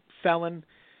convicted felon,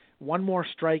 one more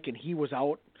strike and he was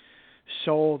out.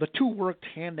 So the two worked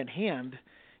hand in hand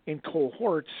in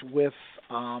cohorts with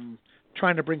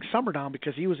trying to bring Sommer down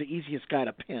because he was the easiest guy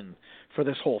to pin for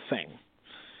this whole thing.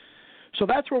 So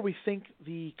that's where we think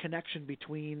the connection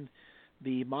between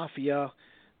the mafia,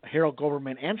 Harold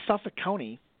Goberman, and Suffolk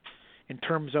County in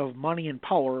terms of money and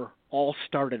power all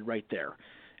started right there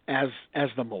as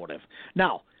the motive.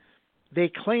 Now, they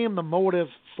claim the motive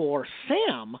for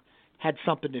Sam had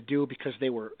something to do because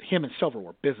him and Silver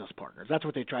were business partners. That's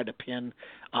what they tried to pin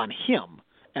on him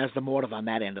as the motive on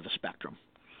that end of the spectrum.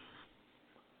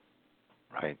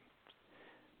 Right.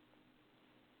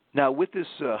 Now, with this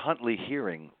Huntley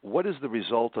hearing, what is the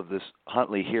result of this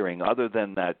Huntley hearing other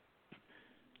than that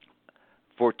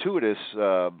fortuitous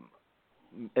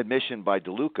admission by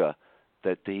DeLuca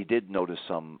that he did notice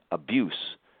some abuse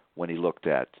when he looked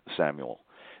at Samuel?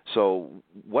 So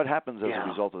what happens as a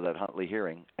result of that Huntley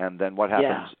hearing, and then what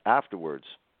happens afterwards?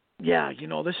 Yeah,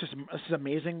 this is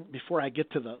amazing. Before I get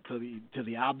to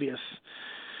the obvious,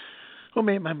 well,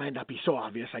 it might not be so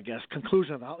obvious, I guess,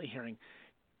 conclusion of the Huntley hearing.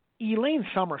 Elaine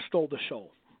Sommer stole the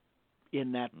show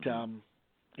in that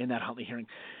Huntley hearing.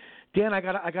 Dan, I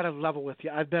gotta level with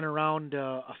you. I've been around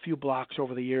a few blocks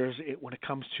over the years when it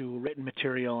comes to written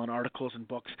material and articles and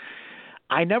books.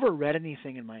 I never read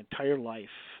anything in my entire life.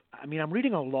 I mean, I'm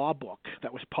reading a law book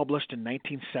that was published in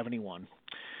 1971.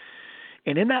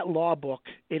 And in that law book,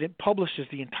 it publishes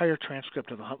the entire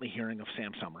transcript of the Huntley hearing of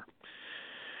Sam Sommer.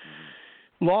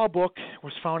 Law book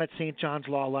was found at St. John's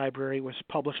Law Library, was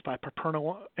published by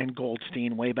Paperno and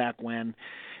Goldstein way back when.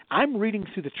 I'm reading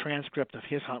through the transcript of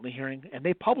his Huntley hearing, and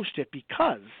they published it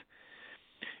because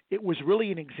it was really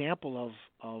an example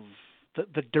of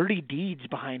the dirty deeds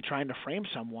behind trying to frame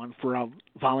someone for a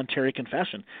voluntary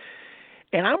confession.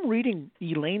 And I'm reading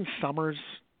Elaine Sommer's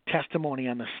testimony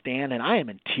on the stand, and I am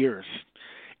in tears.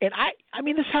 And I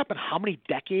mean, this happened how many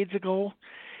decades ago?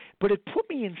 But it put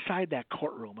me inside that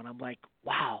courtroom, and I'm like,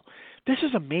 wow, this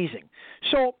is amazing.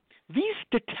 So these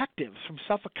detectives from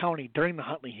Suffolk County during the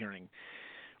Huntley hearing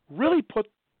really put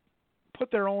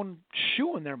their own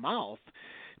shoe in their mouth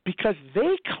because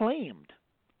they claimed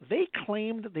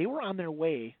they were on their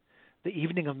way the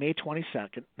evening of May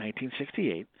 22nd,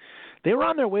 1968. They were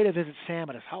on their way to visit Sam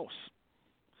at his house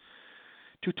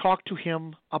to talk to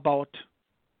him about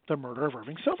the murder of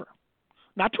Irving Silver.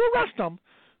 Not to arrest him,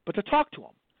 but to talk to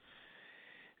him.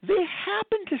 They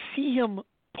happened to see him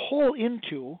pull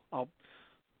into,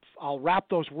 I'll wrap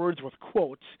those words with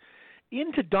quotes,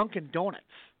 into Dunkin' Donuts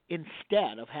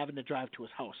instead of having to drive to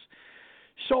his house.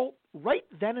 So right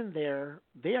then and there,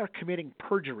 they are committing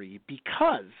perjury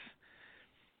because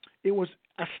it was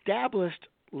established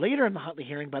later in the Huntley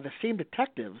hearing by the same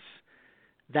detectives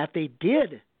that they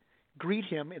did greet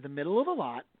him in the middle of the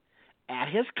lot at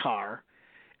his car,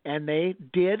 and they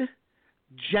did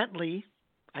gently,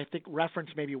 I think reference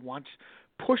maybe once,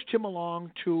 pushed him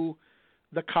along to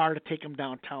the car to take him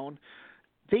downtown.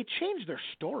 They changed their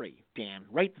story, Dan,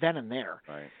 right then and there.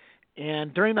 Right.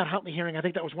 And during that Huntley hearing, I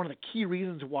think that was one of the key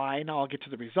reasons why, now I'll get to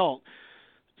the result,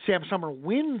 Sam Sommer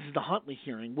wins the Huntley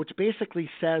hearing, which basically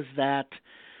says that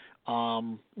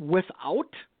without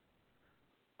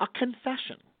a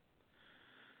confession,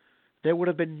 there would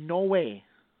have been no way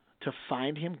to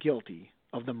find him guilty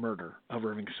of the murder of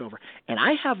Irving Silver. And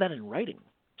I have that in writing.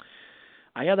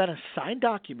 I have that a signed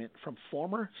document from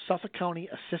former Suffolk County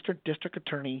Assistant District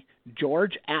Attorney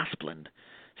George Asplund.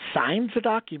 Signs the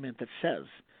document that says,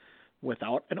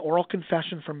 without an oral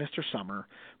confession from Mr. Sommer,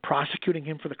 prosecuting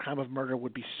him for the crime of murder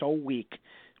would be so weak,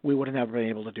 we would have never been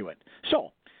able to do it.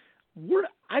 So,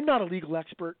 I'm not a legal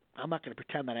expert. I'm not going to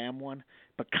pretend that I am one.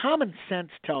 But common sense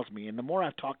tells me, and the more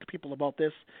I've talked to people about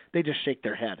this, they just shake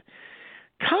their head.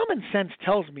 Common sense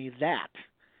tells me that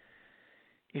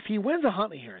if he wins a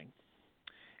Huntley hearing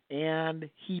and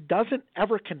he doesn't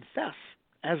ever confess,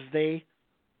 as they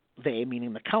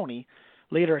meaning the county,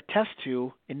 later attest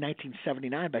to in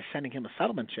 1979 by sending him a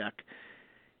settlement check,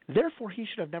 therefore he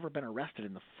should have never been arrested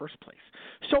in the first place.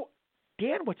 So,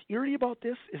 Dan, what's eerie about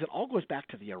this is it all goes back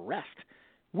to the arrest,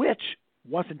 which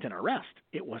wasn't an arrest.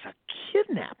 It was a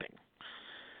kidnapping.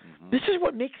 Mm-hmm. This is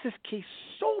what makes this case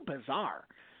so bizarre.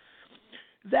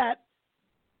 That,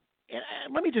 and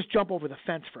let me just jump over the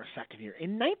fence for a second here.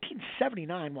 In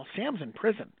 1979, while Sam's in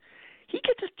prison, he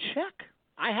gets a check.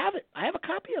 I have it. I have a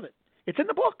copy of it. It's in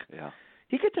the book. Yeah.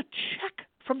 He gets a check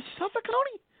from Suffolk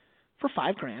County for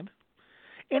 $5,000.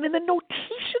 And in the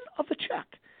notation of the check,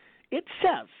 it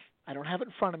says, I don't have it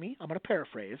in front of me, I'm going to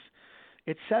paraphrase,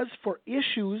 it says for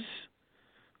issues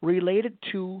related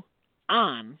to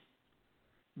on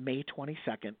May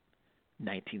 22nd,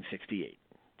 1968,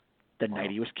 the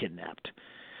night he was kidnapped.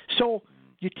 So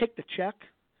you take the check,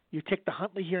 you take the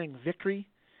Huntley hearing victory,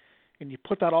 and you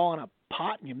put that all in a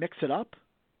pot and you mix it up,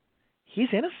 he's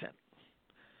innocent.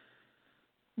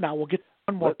 Now, we'll get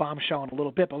one more bombshell in a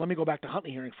little bit, but let me go back to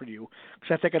Huntley hearing for you,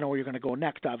 because I think I know where you're going to go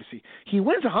next, obviously. He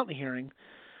wins a Huntley hearing.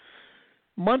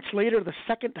 Months later,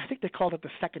 I think they called it the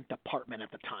second department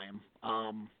at the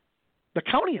time. The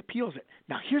county appeals it.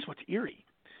 Now, here's what's eerie.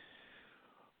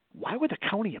 Why would the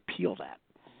county appeal that?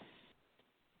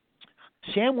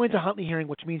 Sam wins a Huntley hearing,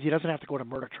 which means he doesn't have to go to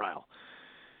murder trial.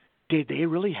 Did they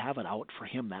really have it out for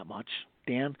him that much,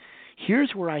 Dan?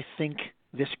 Here's where I think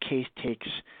this case takes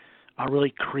a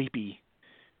really creepy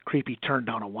turn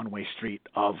down a one-way street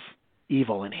of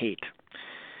evil and hate.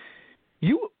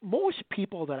 Most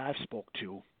people that I've spoke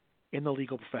to in the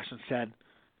legal profession said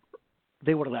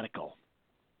they would have let it go.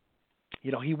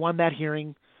 You know, he won that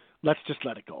hearing, let's just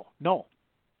let it go. No.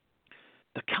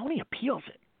 The county appeals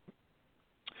it.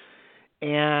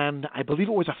 And I believe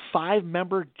it was a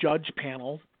 5-member judge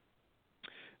panel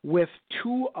with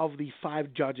 2 of the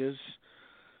 5 judges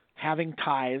having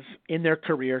ties in their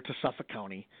career to Suffolk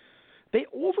County. They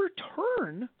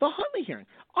overturn the Huntley hearing.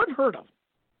 Unheard of,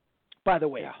 by the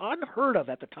way. Yeah. Unheard of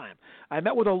at the time. I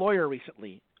met with a lawyer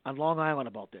recently on Long Island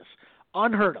about this.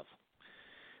 Unheard of.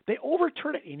 They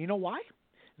overturn it, and you know why?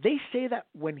 They say that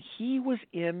when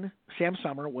Sam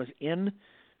Sommer was in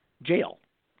jail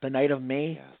the night of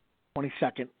May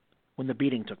 22nd, when the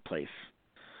beating took place,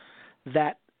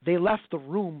 that they left the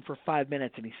room for 5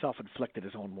 minutes and he self-inflicted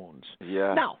his own wounds.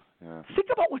 Yeah. Now, think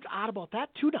about what's odd about that,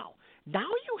 too, now. Now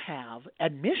you have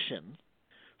admission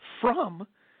from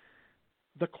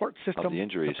the court system, of the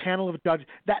injuries, the panel of judges,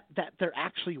 that there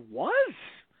actually was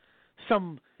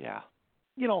some,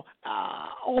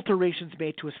 alterations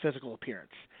made to his physical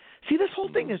appearance. See, this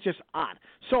whole thing is just odd.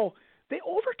 So they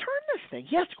overturn this thing.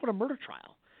 He has to go to murder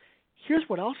trial. Here's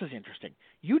what else is interesting.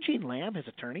 Eugene Lamb, his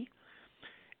attorney,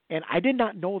 and I did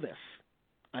not know this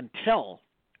until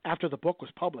after the book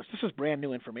was published. This is brand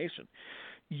new information.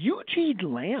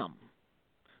 Eugene Lamb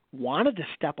wanted to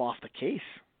step off the case.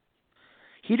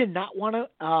 He did not want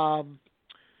to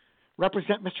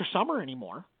represent Mr. Sommer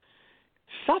anymore.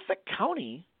 Suffolk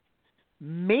County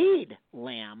made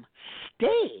Lamb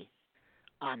stay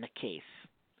on the case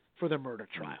for the murder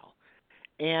trial.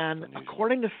 And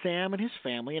according to Sam and his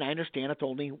family, and I understand it's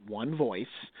only one voice,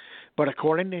 but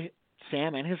according to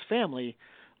Sam and his family,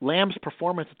 Lamb's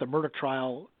performance at the murder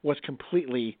trial was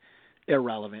completely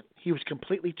irrelevant. He was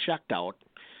completely checked out.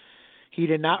 He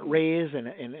did not raise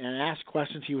and ask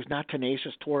questions. He was not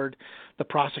tenacious toward the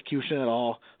prosecution at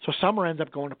all. So Sommer ends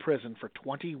up going to prison for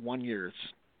 21 years.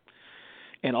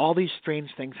 And all these strange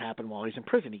things happen while he's in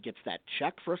prison. He gets that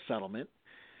check for a settlement.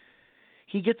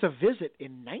 He gets a visit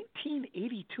in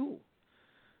 1982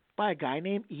 by a guy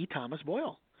named E. Thomas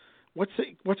Boyle. What's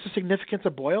the significance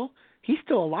of Boyle? He's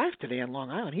still alive today on Long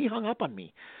Island. He hung up on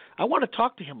me. I wanted to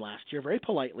talk to him last year very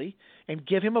politely and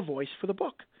give him a voice for the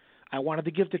book. I wanted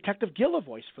to give Detective Gill a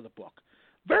voice for the book,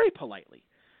 very politely.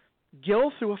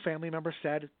 Gill, through a family member,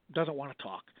 said doesn't want to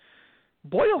talk.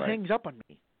 Boyle hangs up on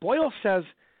me. Boyle says,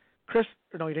 Chris,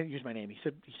 no, he didn't use my name. He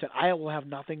said, I will have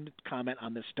nothing to comment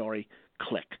on this story.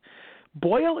 Click.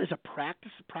 Boyle is a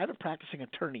private practicing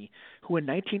attorney who in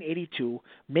 1982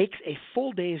 makes a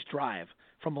full day's drive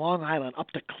from Long Island up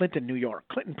to Clinton, New York,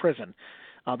 Clinton Prison.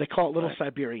 They call it Little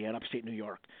Siberia in upstate New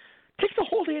York. Takes the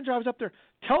whole day and drives up there,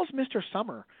 tells Mr.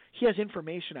 Sommer he has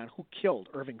information on who killed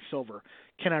Irving Silver.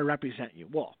 Can I represent you?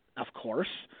 Well, of course.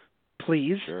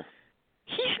 Please. Sure.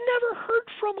 He's never heard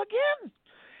from again.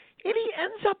 And he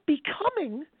ends up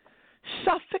becoming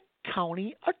Suffolk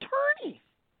County attorney.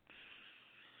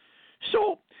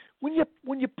 So when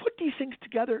you put these things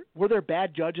together, were there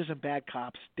bad judges and bad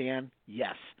cops, Dan?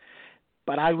 Yes.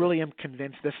 But I really am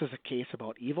convinced this is a case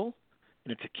about evil,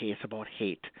 and it's a case about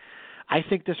hate. I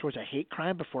think this was a hate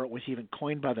crime before it was even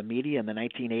coined by the media in the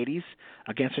 1980s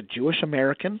against a Jewish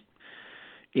American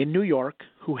in New York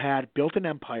who had built an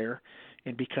empire,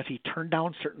 and because he turned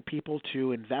down certain people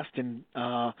to invest in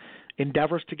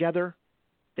endeavors together,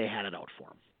 they had it out for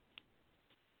him.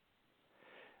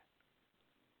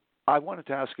 I wanted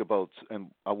to ask about,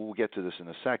 and we'll get to this in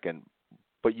a second,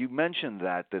 but you mentioned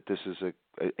that this is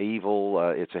a evil,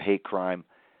 it's a hate crime.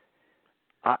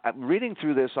 I'm reading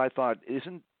through this, I thought,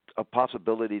 isn't a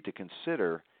possibility to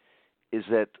consider is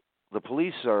that the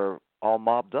police are all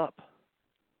mobbed up.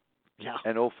 Yeah.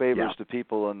 And owe favors to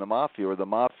people in the mafia, or the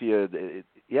mafia,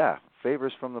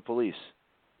 favors from the police.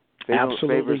 Absolutely.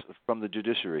 Favors from the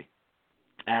judiciary.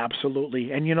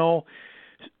 Absolutely. And,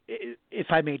 if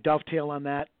I may dovetail on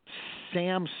that,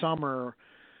 Sam Sommer,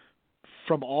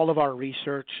 from all of our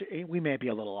research, we may be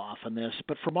a little off on this,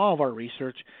 but from all of our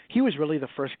research, he was really the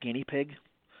first guinea pig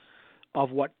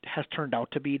of what has turned out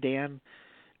to be, Dan,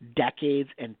 decades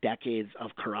and decades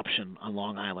of corruption on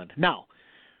Long Island. Now,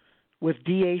 with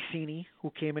D.A. Sini,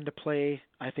 who came into play,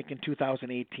 I think, in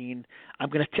 2018, I'm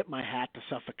going to tip my hat to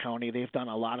Suffolk County. They've done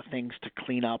a lot of things to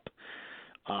clean up.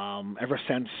 Ever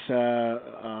since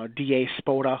D.A.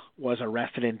 Spoda was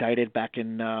arrested and indicted back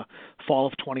in fall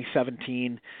of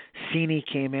 2017, Sini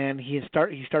came in. He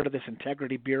started this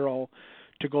Integrity Bureau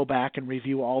to go back and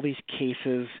review all these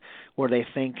cases where they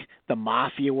think the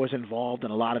mafia was involved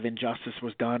and a lot of injustice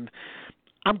was done.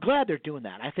 I'm glad they're doing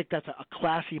that. I think that's a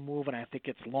classy move, and I think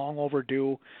it's long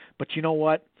overdue. But you know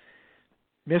what?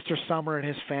 Mr. Sommer and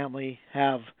his family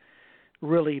have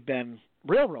really been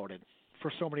railroaded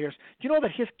for so many years. Do you know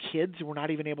that his kids were not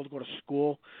even able to go to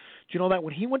school? Do you know that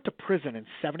when he went to prison in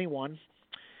 1971,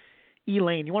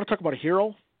 Elaine, you want to talk about a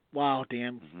hero? Wow,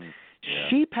 Dan. Mm-hmm. Yeah.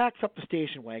 She packs up the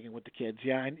station wagon with the kids.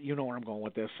 Yeah, you know where I'm going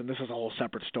with this, and this is a whole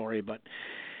separate story. But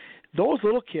those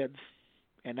little kids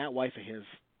and that wife of his,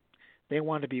 they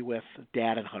want to be with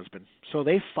dad and husband. So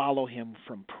they follow him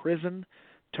from prison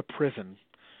to prison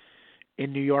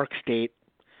in New York State.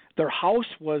 Their house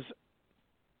was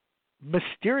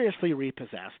mysteriously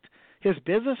repossessed. His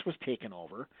business was taken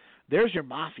over. There's your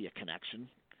mafia connection,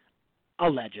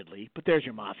 allegedly, but there's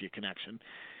your mafia connection.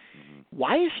 Mm-hmm.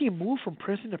 Why is he moved from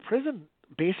prison to prison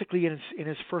basically in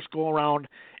his first go-around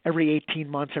every 18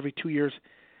 months, every 2 years?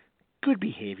 Good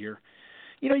behavior.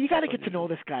 You got to get to know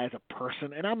this guy as a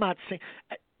person. And I'm not saying,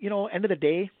 end of the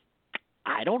day,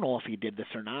 I don't know if he did this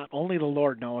or not. Only the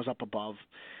Lord knows up above.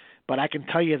 But I can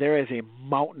tell you there is a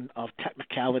mountain of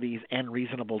technicalities and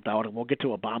reasonable doubt, and we'll get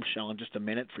to a bombshell in just a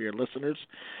minute for your listeners.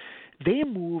 They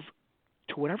move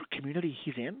to whatever community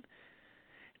he's in.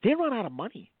 They run out of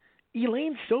money.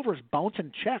 Elaine Silver's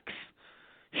bouncing checks.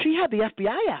 She had the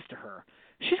FBI after her.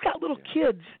 She's got little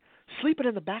kids sleeping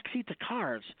in the back seats of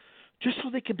cars just so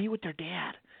they can be with their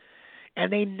dad.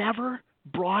 And they never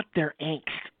brought their angst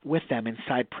with them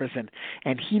inside prison,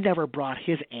 and he never brought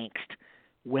his angst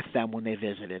with them when they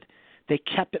visited. They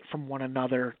kept it from one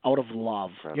another out of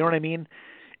love. Incredible. You know what I mean?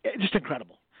 Just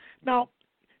incredible. Now,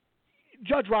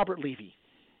 Judge Robert Levy,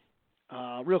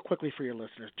 real quickly for your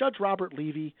listeners. Judge Robert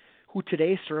Levy, who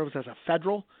today serves as a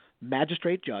federal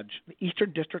magistrate judge in the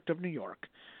Eastern District of New York.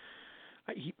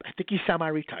 I think he's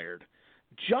semi-retired.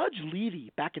 Judge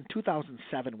Levy, back in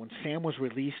 2007, when Sam was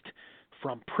released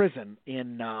from prison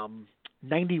in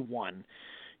 91,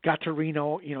 got to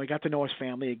Reno, he got to know his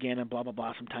family again and blah, blah,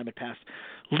 blah. Some time had passed.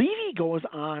 Levy goes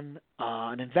on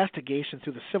an investigation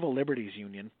through the Civil Liberties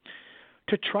Union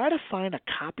to try to find a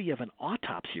copy of an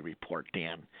autopsy report,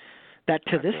 Dan, that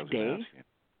to this day,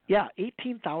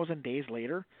 18,000 days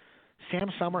later, Sam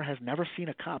Sommer has never seen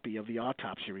a copy of the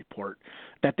autopsy report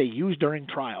that they used during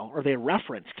trial, or they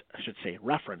referenced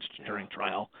during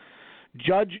trial.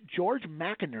 Judge George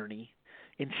McInerney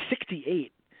in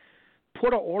 1968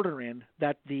 put an order in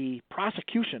that the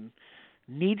prosecution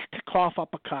needs to cough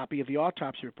up a copy of the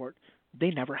autopsy report.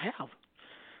 They never have.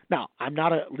 Now, I'm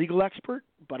not a legal expert,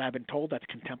 but I've been told that's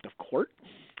contempt of court.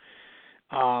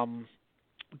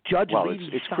 Judge Levy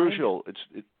it's signed, crucial.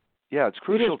 It's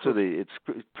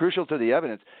crucial to the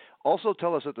evidence. Also,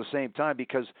 tell us at the same time,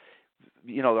 because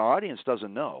the audience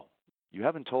doesn't know. You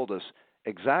haven't told us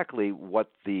exactly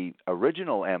what the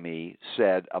original ME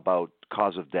said about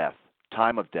cause of death,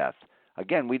 time of death.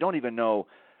 Again, we don't even know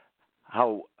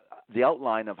how the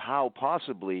outline of how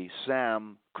possibly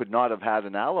Sam could not have had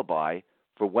an alibi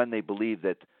for when they believed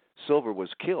that Silver was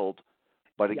killed.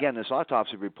 But again, this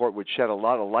autopsy report would shed a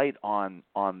lot of light on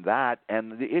that.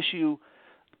 And the issue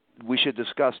we should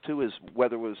discuss, too, is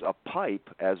whether it was a pipe,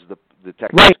 as the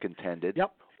detectives contended,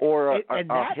 or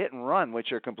a hit and run,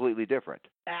 which are completely different.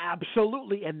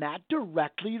 Absolutely. And that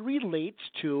directly relates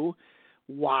to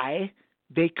why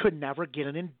they could never get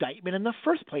an indictment in the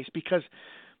first place, because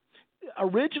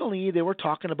originally they were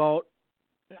talking about,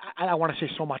 I don't want to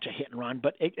say so much a hit and run,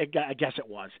 but I guess it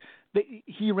was.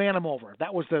 He ran him over.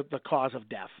 That was the cause of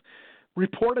death,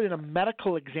 reported in a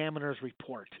medical examiner's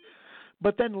report.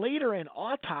 But then later an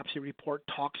autopsy report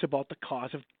talks about the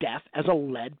cause of death as a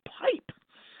lead pipe.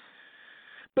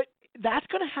 But that's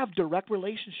going to have direct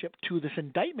relationship to this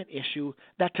indictment issue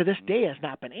that to this day has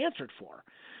not been answered for.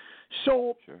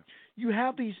 So you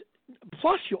have these,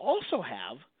 plus you also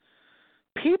have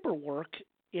paperwork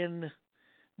in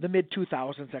the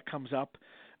mid-2000s that comes up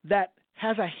that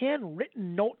has a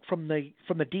handwritten note from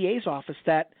the DA's office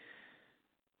that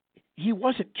he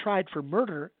wasn't tried for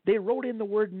murder. They wrote in the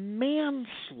word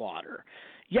manslaughter,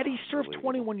 yet he served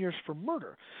 21 years for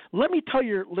murder. Let me tell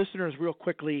your listeners real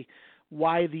quickly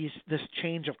why this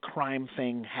change of crime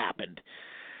thing happened.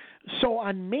 So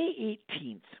on May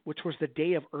 18th, which was the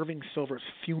day of Irving Silver's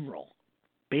funeral,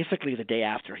 basically the day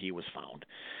after he was found,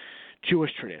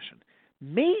 Jewish tradition,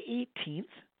 May 18th,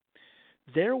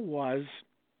 there was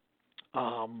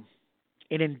an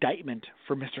indictment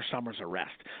for Mr. Sommer's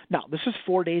arrest. Now, this is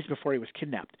 4 days before he was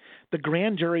kidnapped. The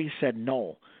grand jury said,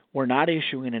 no, we're not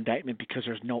issuing an indictment because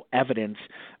there's no evidence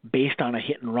based on a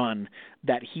hit and run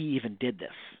that he even did this.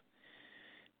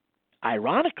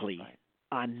 Ironically,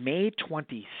 on May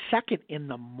 22nd in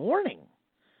the morning,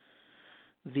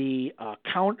 the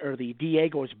the DA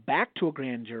goes back to a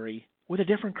grand jury with a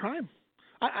different crime.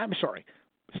 I'm sorry,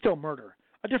 still murder,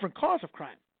 a different cause of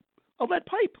crime, a lead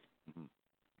pipe. Mm-hmm.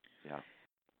 Yeah.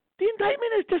 The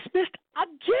indictment is dismissed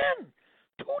again,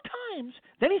 2 times.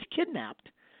 Then he's kidnapped.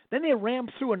 Then they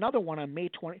rammed through another one on May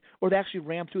 20, or they actually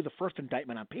rammed through the first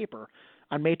indictment on paper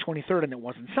on May 23rd, and it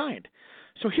wasn't signed.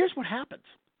 So here's what happens.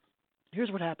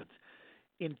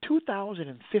 In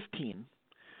 2015,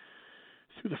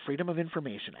 through the Freedom of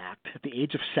Information Act, at the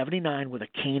age of 79 with a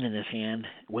cane in his hand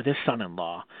with his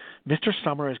son-in-law, Mr.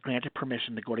 Sommer is granted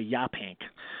permission to go to Yaphank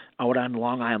out on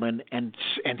Long Island and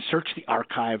search the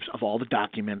archives of all the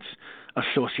documents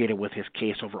associated with his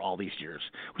case over all these years.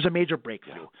 It was a major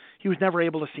breakthrough. He was never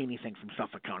able to see anything from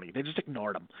Suffolk County. They just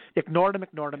ignored him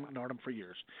for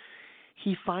years.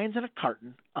 He finds in a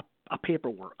carton a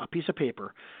piece of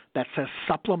paper that says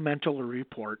supplemental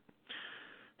report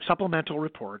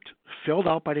filled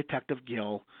out by Detective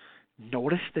Gill.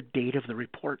 Notice the date of the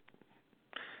report,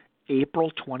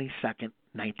 April 22nd,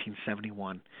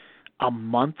 1971. A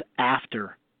month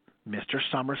after Mr.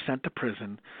 Sommer sent to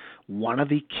prison, one of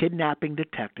the kidnapping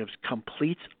detectives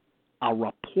completes a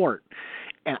report.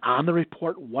 And on the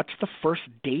report, what's the first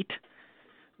date?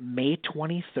 May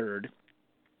 23rd,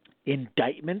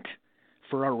 indictment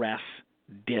for arrest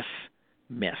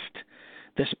dismissed.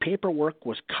 This paperwork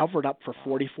was covered up for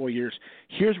 44 years.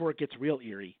 Here's where it gets real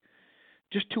eerie.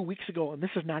 Just 2 weeks ago, and this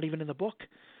is not even in the book.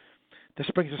 This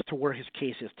brings us to where his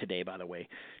case is today, by the way.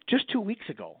 Just 2 weeks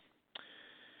ago,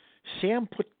 Sam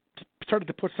started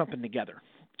to put something together.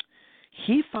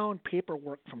 He found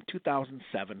paperwork from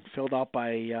 2007 filled out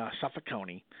by Suffolk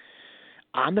County.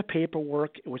 On the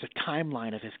paperwork, it was a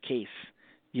timeline of his case.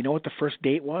 You know what the first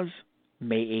date was?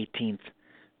 May 18th.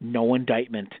 No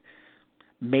indictment.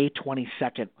 May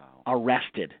 22nd,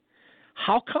 arrested.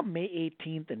 How come May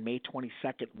 18th and May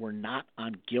 22nd were not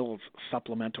on Gill's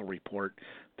supplemental report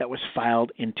that was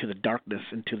filed into the darkness,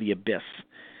 into the abyss?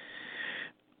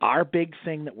 Our big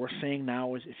thing that we're saying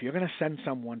now is if you're going to send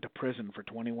someone to prison for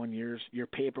 21 years, your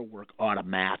paperwork ought to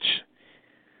match.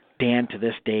 Dan, to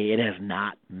this day, it has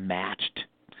not matched.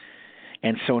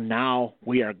 And so now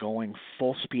we are going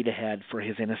full speed ahead for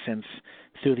his innocence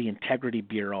through the Integrity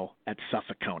Bureau at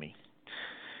Suffolk County.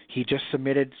 He just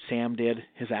submitted, Sam did,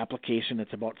 his application.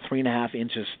 It's about 3.5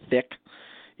 inches thick.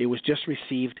 It was just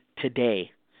received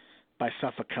today by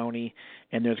Suffolk County,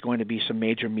 and there's going to be some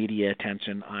major media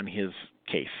attention on his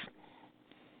case.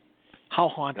 How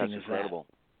haunting is incredible.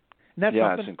 That?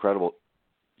 Yeah, it's incredible.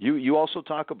 You also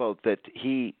talk about that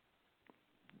he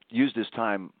used his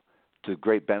time to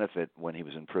great benefit when he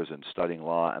was in prison, studying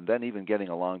law, and then even getting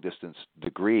a long-distance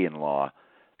degree in law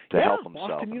to help himself,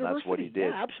 Boston and University. That's what he did.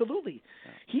 Yeah, absolutely.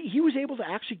 Yeah. He was able to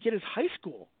actually get his high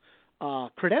school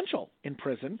credential in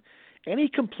prison, and he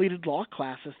completed law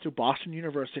classes through Boston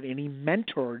University, and he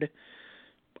mentored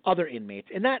other inmates.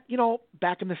 And that,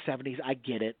 back in the 70s, I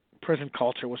get it. Prison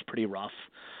culture was pretty rough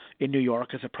in New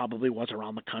York, as it probably was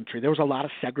around the country. There was a lot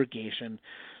of segregation.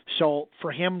 So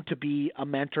for him to be a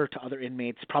mentor to other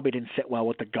inmates probably didn't sit well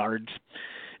with the guards,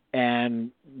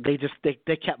 and they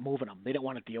kept moving him. They didn't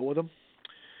want to deal with him.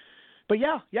 But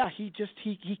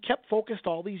he kept focused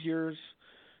all these years,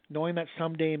 knowing that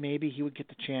someday maybe he would get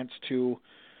the chance to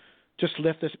just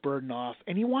lift this burden off,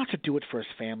 and he wants to do it for his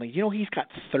family. He's got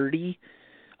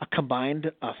a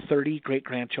combined 30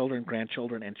 great-grandchildren,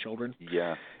 grandchildren, and children.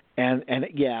 Yeah.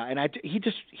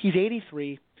 He's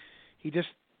 83. He just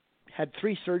had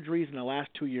 3 surgeries in the last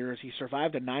 2 years. He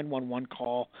survived a 911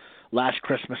 call last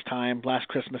Christmas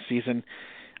season.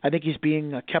 I think he's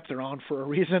being kept around for a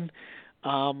reason.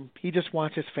 He just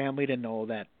wants his family to know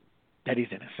that he's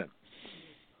innocent.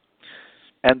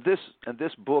 And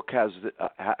this book has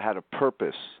had a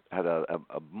purpose, had a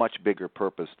much bigger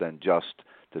purpose than just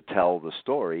to tell the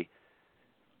story.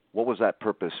 What was that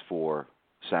purpose for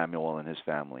Samuel and his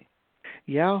family?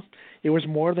 Yeah, it was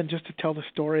more than just to tell the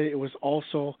story. It was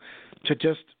also to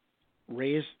just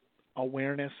raise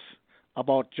awareness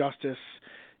about justice.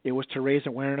 It was to raise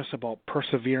awareness about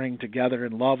persevering together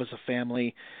in love as a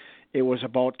family. It was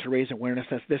about to raise awareness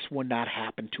that this would not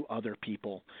happen to other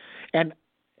people. And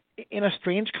in a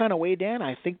strange kind of way, Dan,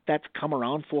 I think that's come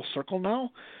around full circle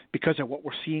now because of what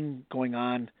we're seeing going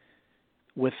on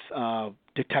with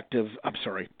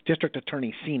District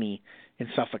Attorney Sini in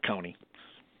Suffolk County.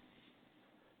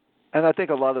 And I think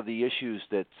a lot of the issues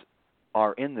that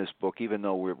are in this book, even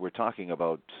though we're talking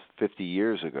about 50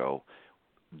 years ago,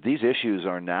 these issues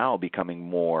are now becoming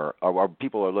more, or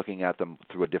people are looking at them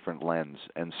through a different lens.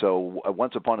 And so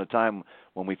once upon a time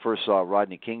when we first saw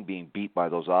Rodney King being beat by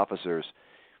those officers,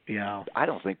 yeah, I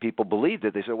don't think people believed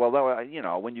it. They said, well,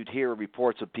 when you'd hear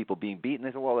reports of people being beaten,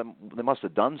 they said, well, they must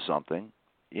have done something.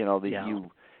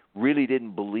 You really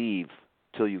didn't believe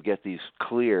till you get these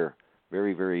clear,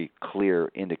 very, very clear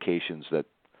indications that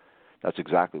that's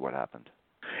exactly what happened.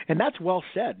 And that's well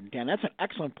said, Dan. That's an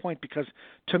excellent point because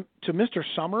to Mr.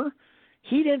 Sommer,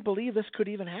 he didn't believe this could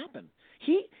even happen.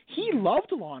 He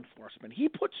loved law enforcement. He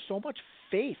put so much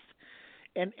faith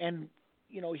and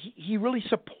he really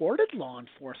supported law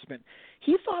enforcement.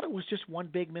 He thought it was just one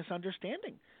big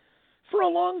misunderstanding. For a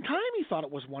long time, he thought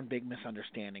it was one big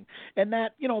misunderstanding. And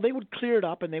that, they would clear it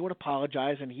up and they would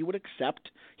apologize and he would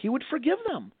accept, he would forgive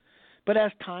them. But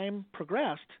as time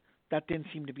progressed, that didn't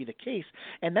seem to be the case.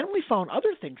 And then we found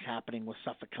other things happening with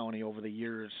Suffolk County over the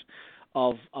years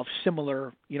of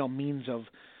similar, means of,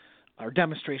 or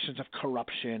demonstrations of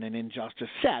corruption and injustice,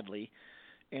 sadly.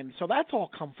 And so that's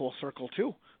all come full circle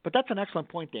too. But that's an excellent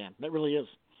point, Dan. That really is.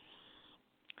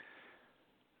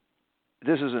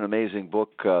 This is an amazing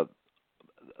book,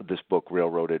 this book,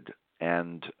 Railroaded.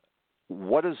 And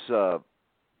what does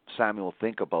Samuel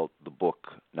think about the book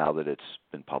now that it's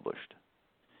been published?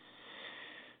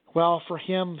 Well, for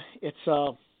him, it's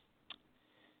a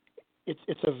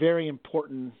very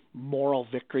important moral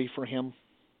victory for him.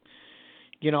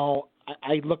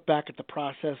 I look back at the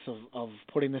process of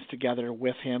putting this together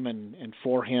with him and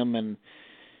for him and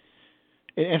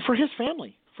for his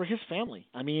family. For his family.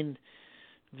 I mean,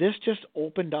 this just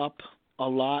opened up a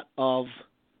lot of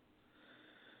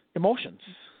emotions,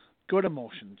 good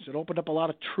emotions. It opened up a lot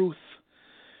of truth.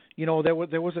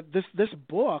 This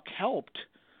book helped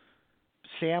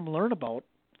Sam learn about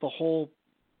the whole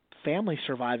family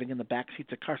surviving in the back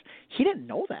seats of cars. He didn't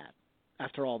know that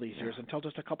after all these years until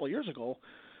just a couple of years ago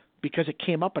because it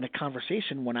came up in a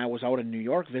conversation when I was out in New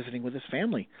York visiting with his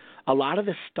family. A lot of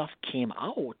this stuff came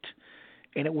out,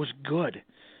 and it was good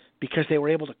because they were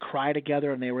able to cry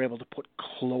together and they were able to put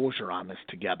closure on this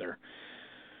together.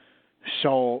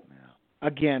 So,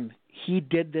 again, he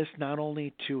did this not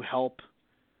only to help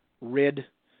rid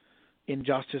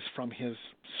injustice from his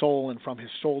soul and from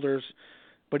his shoulders,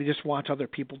 but he just wants other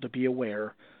people to be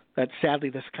aware that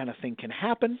sadly this kind of thing can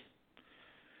happen,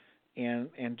 and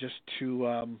just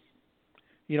to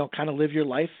kind of live your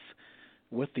life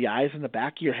with the eyes in the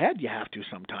back of your head. You have to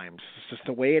sometimes. It's just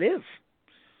the way it is.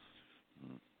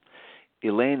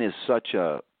 Elaine is such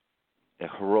a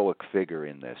heroic figure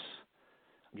in this.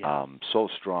 Yeah. So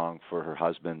strong for her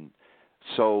husband,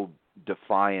 so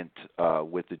defiant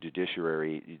with the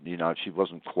judiciary. She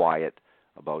wasn't quiet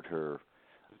about her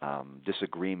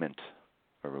disagreement,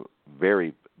 or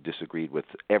very disagreed with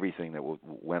everything that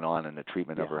went on in the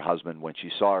treatment of her husband. When she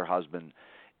saw her husband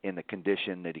in the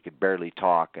condition that he could barely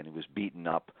talk and he was beaten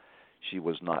up, she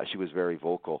was very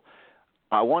vocal.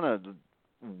 One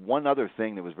other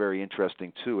thing that was very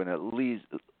interesting too, and at least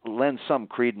lends some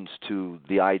credence to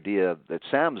the idea that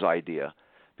Sam's idea,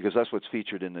 because that's what's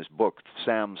featured in this book,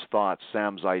 Sam's thoughts,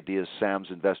 Sam's ideas, Sam's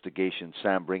investigation,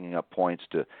 Sam bringing up points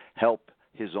to help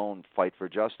his own fight for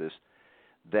justice,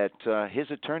 that his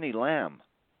attorney, Lamb,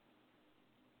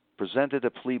 presented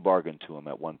a plea bargain to him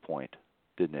at one point,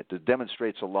 didn't it? It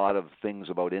demonstrates a lot of things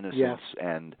about innocence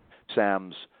and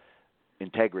Sam's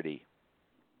integrity.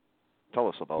 Tell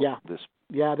us about this.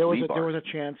 Yeah, there was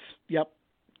a chance. Yep.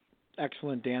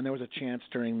 Excellent, Dan. There was a chance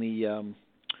during the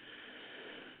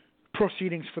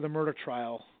proceedings for the murder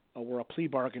trial where a plea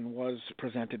bargain was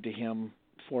presented to him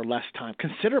for less time,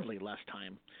 considerably less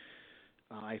time.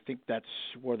 I think that's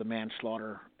where the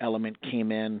manslaughter element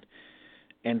came in.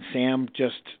 And Sam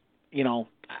just,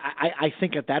 I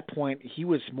think at that point he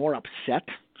was more upset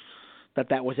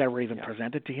that was ever even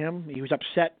presented to him. He was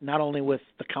upset not only with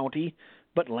the county,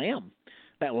 but Lamb.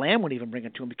 That Lamb would even bring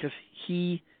it to him because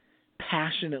he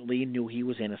passionately knew he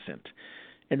was innocent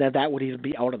and that would even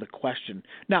be out of the question.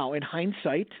 Now, in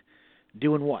hindsight,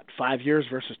 doing what, 5 years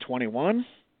versus 21?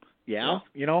 Yeah.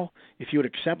 If you would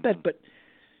accept that, but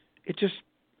it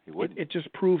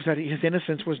just proves that his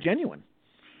innocence was genuine.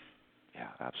 Yeah,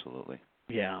 absolutely.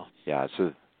 Yeah. Yeah,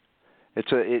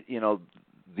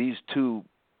 these two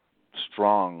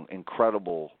strong,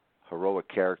 incredible, heroic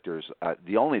characters.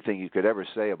 The only thing you could ever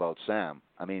say about Sam,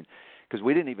 because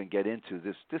we didn't even get into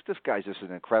this guy's just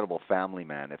an incredible family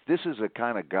man. If this is the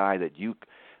kind of guy that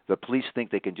the police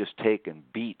think they can just take and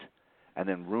beat and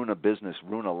then ruin a business,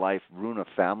 ruin a life, ruin a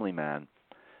family man,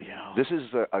 this is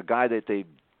a guy that they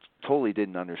totally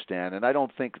didn't understand, and I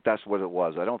don't think that's what it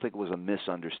was. I don't think it was a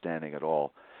misunderstanding at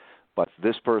all. But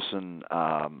this person,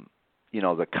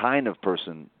 the kind of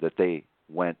person that they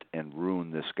went and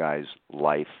ruined this guy's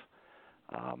life,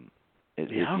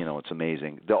 it's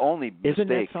amazing. The only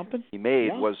mistake he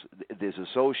made was his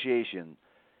association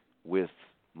with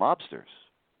mobsters.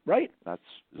 Right. That's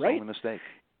his only mistake.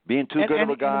 Being too good of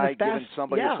a guy, giving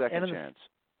somebody a second chance.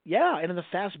 And in the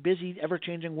fast, busy,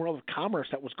 ever-changing world of commerce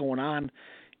that was going on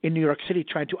in New York City,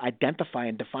 trying to identify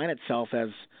and define itself as,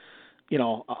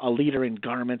 a leader in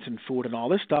garments and food and all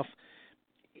this stuff,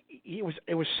 it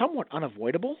was somewhat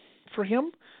unavoidable for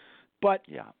him. But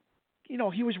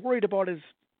he was worried about his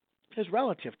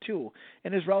relative too,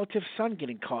 and his relative's son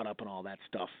getting caught up in all that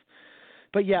stuff.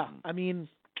 But in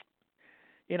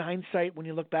hindsight, when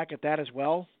you look back at that as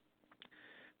well,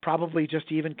 probably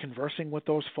just even conversing with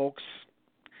those folks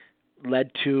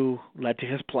led to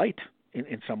his plight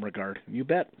in some regard. You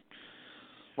bet.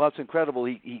 Well, it's incredible.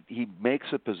 He makes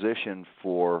a position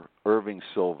for Irving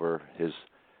Silver, his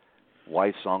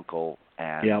wife's uncle,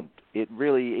 and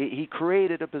he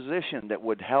created a position that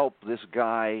would help this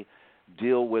guy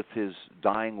deal with his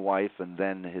dying wife and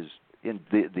then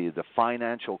the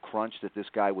financial crunch that this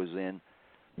guy was in.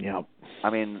 Yeah.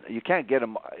 You can't get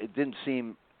him. It didn't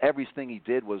seem everything he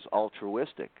did was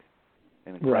altruistic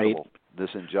and incredible. Right. This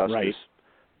injustice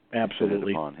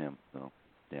absolutely upon him. So,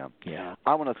 yeah.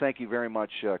 I want to thank you very much,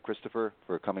 Christopher,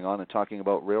 for coming on and talking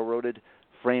about Railroaded,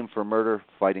 Framed for Murder,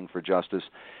 Fighting for Justice.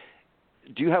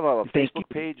 Do you have a Facebook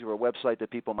page or a website that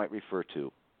people might refer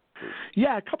to?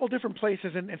 Yeah, a couple different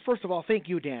places. And first of all, thank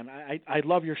you, Dan. I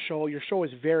love your show. Your show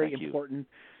is very important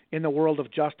in the world of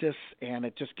justice, and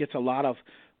it just gets a lot of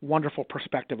wonderful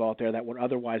perspective out there that would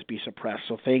otherwise be suppressed.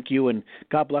 So thank you, and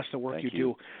God bless the work you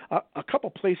do. A couple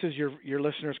places your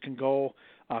listeners can go.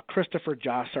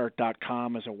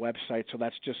 ChristopherJossart.com is a website, so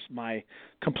that's just my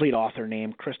complete author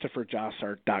name,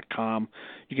 ChristopherJossart.com.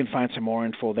 You can find some more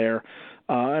info there.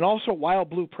 And also Wild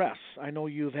Blue Press. I know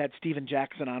you've had Stephen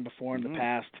Jackson on before in the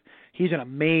past. He's an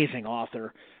amazing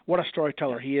author. What a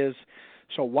storyteller he is.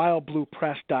 So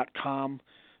wildbluepress.com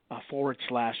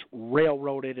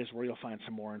 /railroaded is where you'll find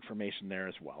some more information there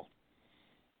as well.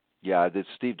 Yeah, it's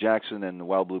Steve Jackson and the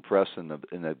Wild Blue Press and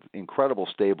the incredible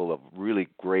stable of really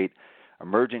great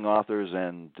emerging authors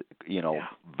and,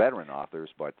 veteran authors,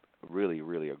 but really,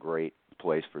 really a great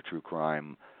place for true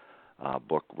crime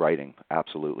book writing.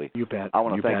 Absolutely. You bet. I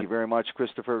want to thank bet. you very much,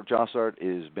 Christopher Jossart.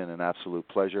 It has been an absolute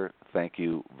pleasure. Thank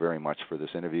you very much for this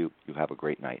interview. You have a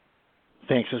great night.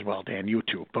 Thanks as well, Dan. You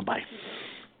too. Bye-bye.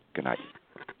 Good night.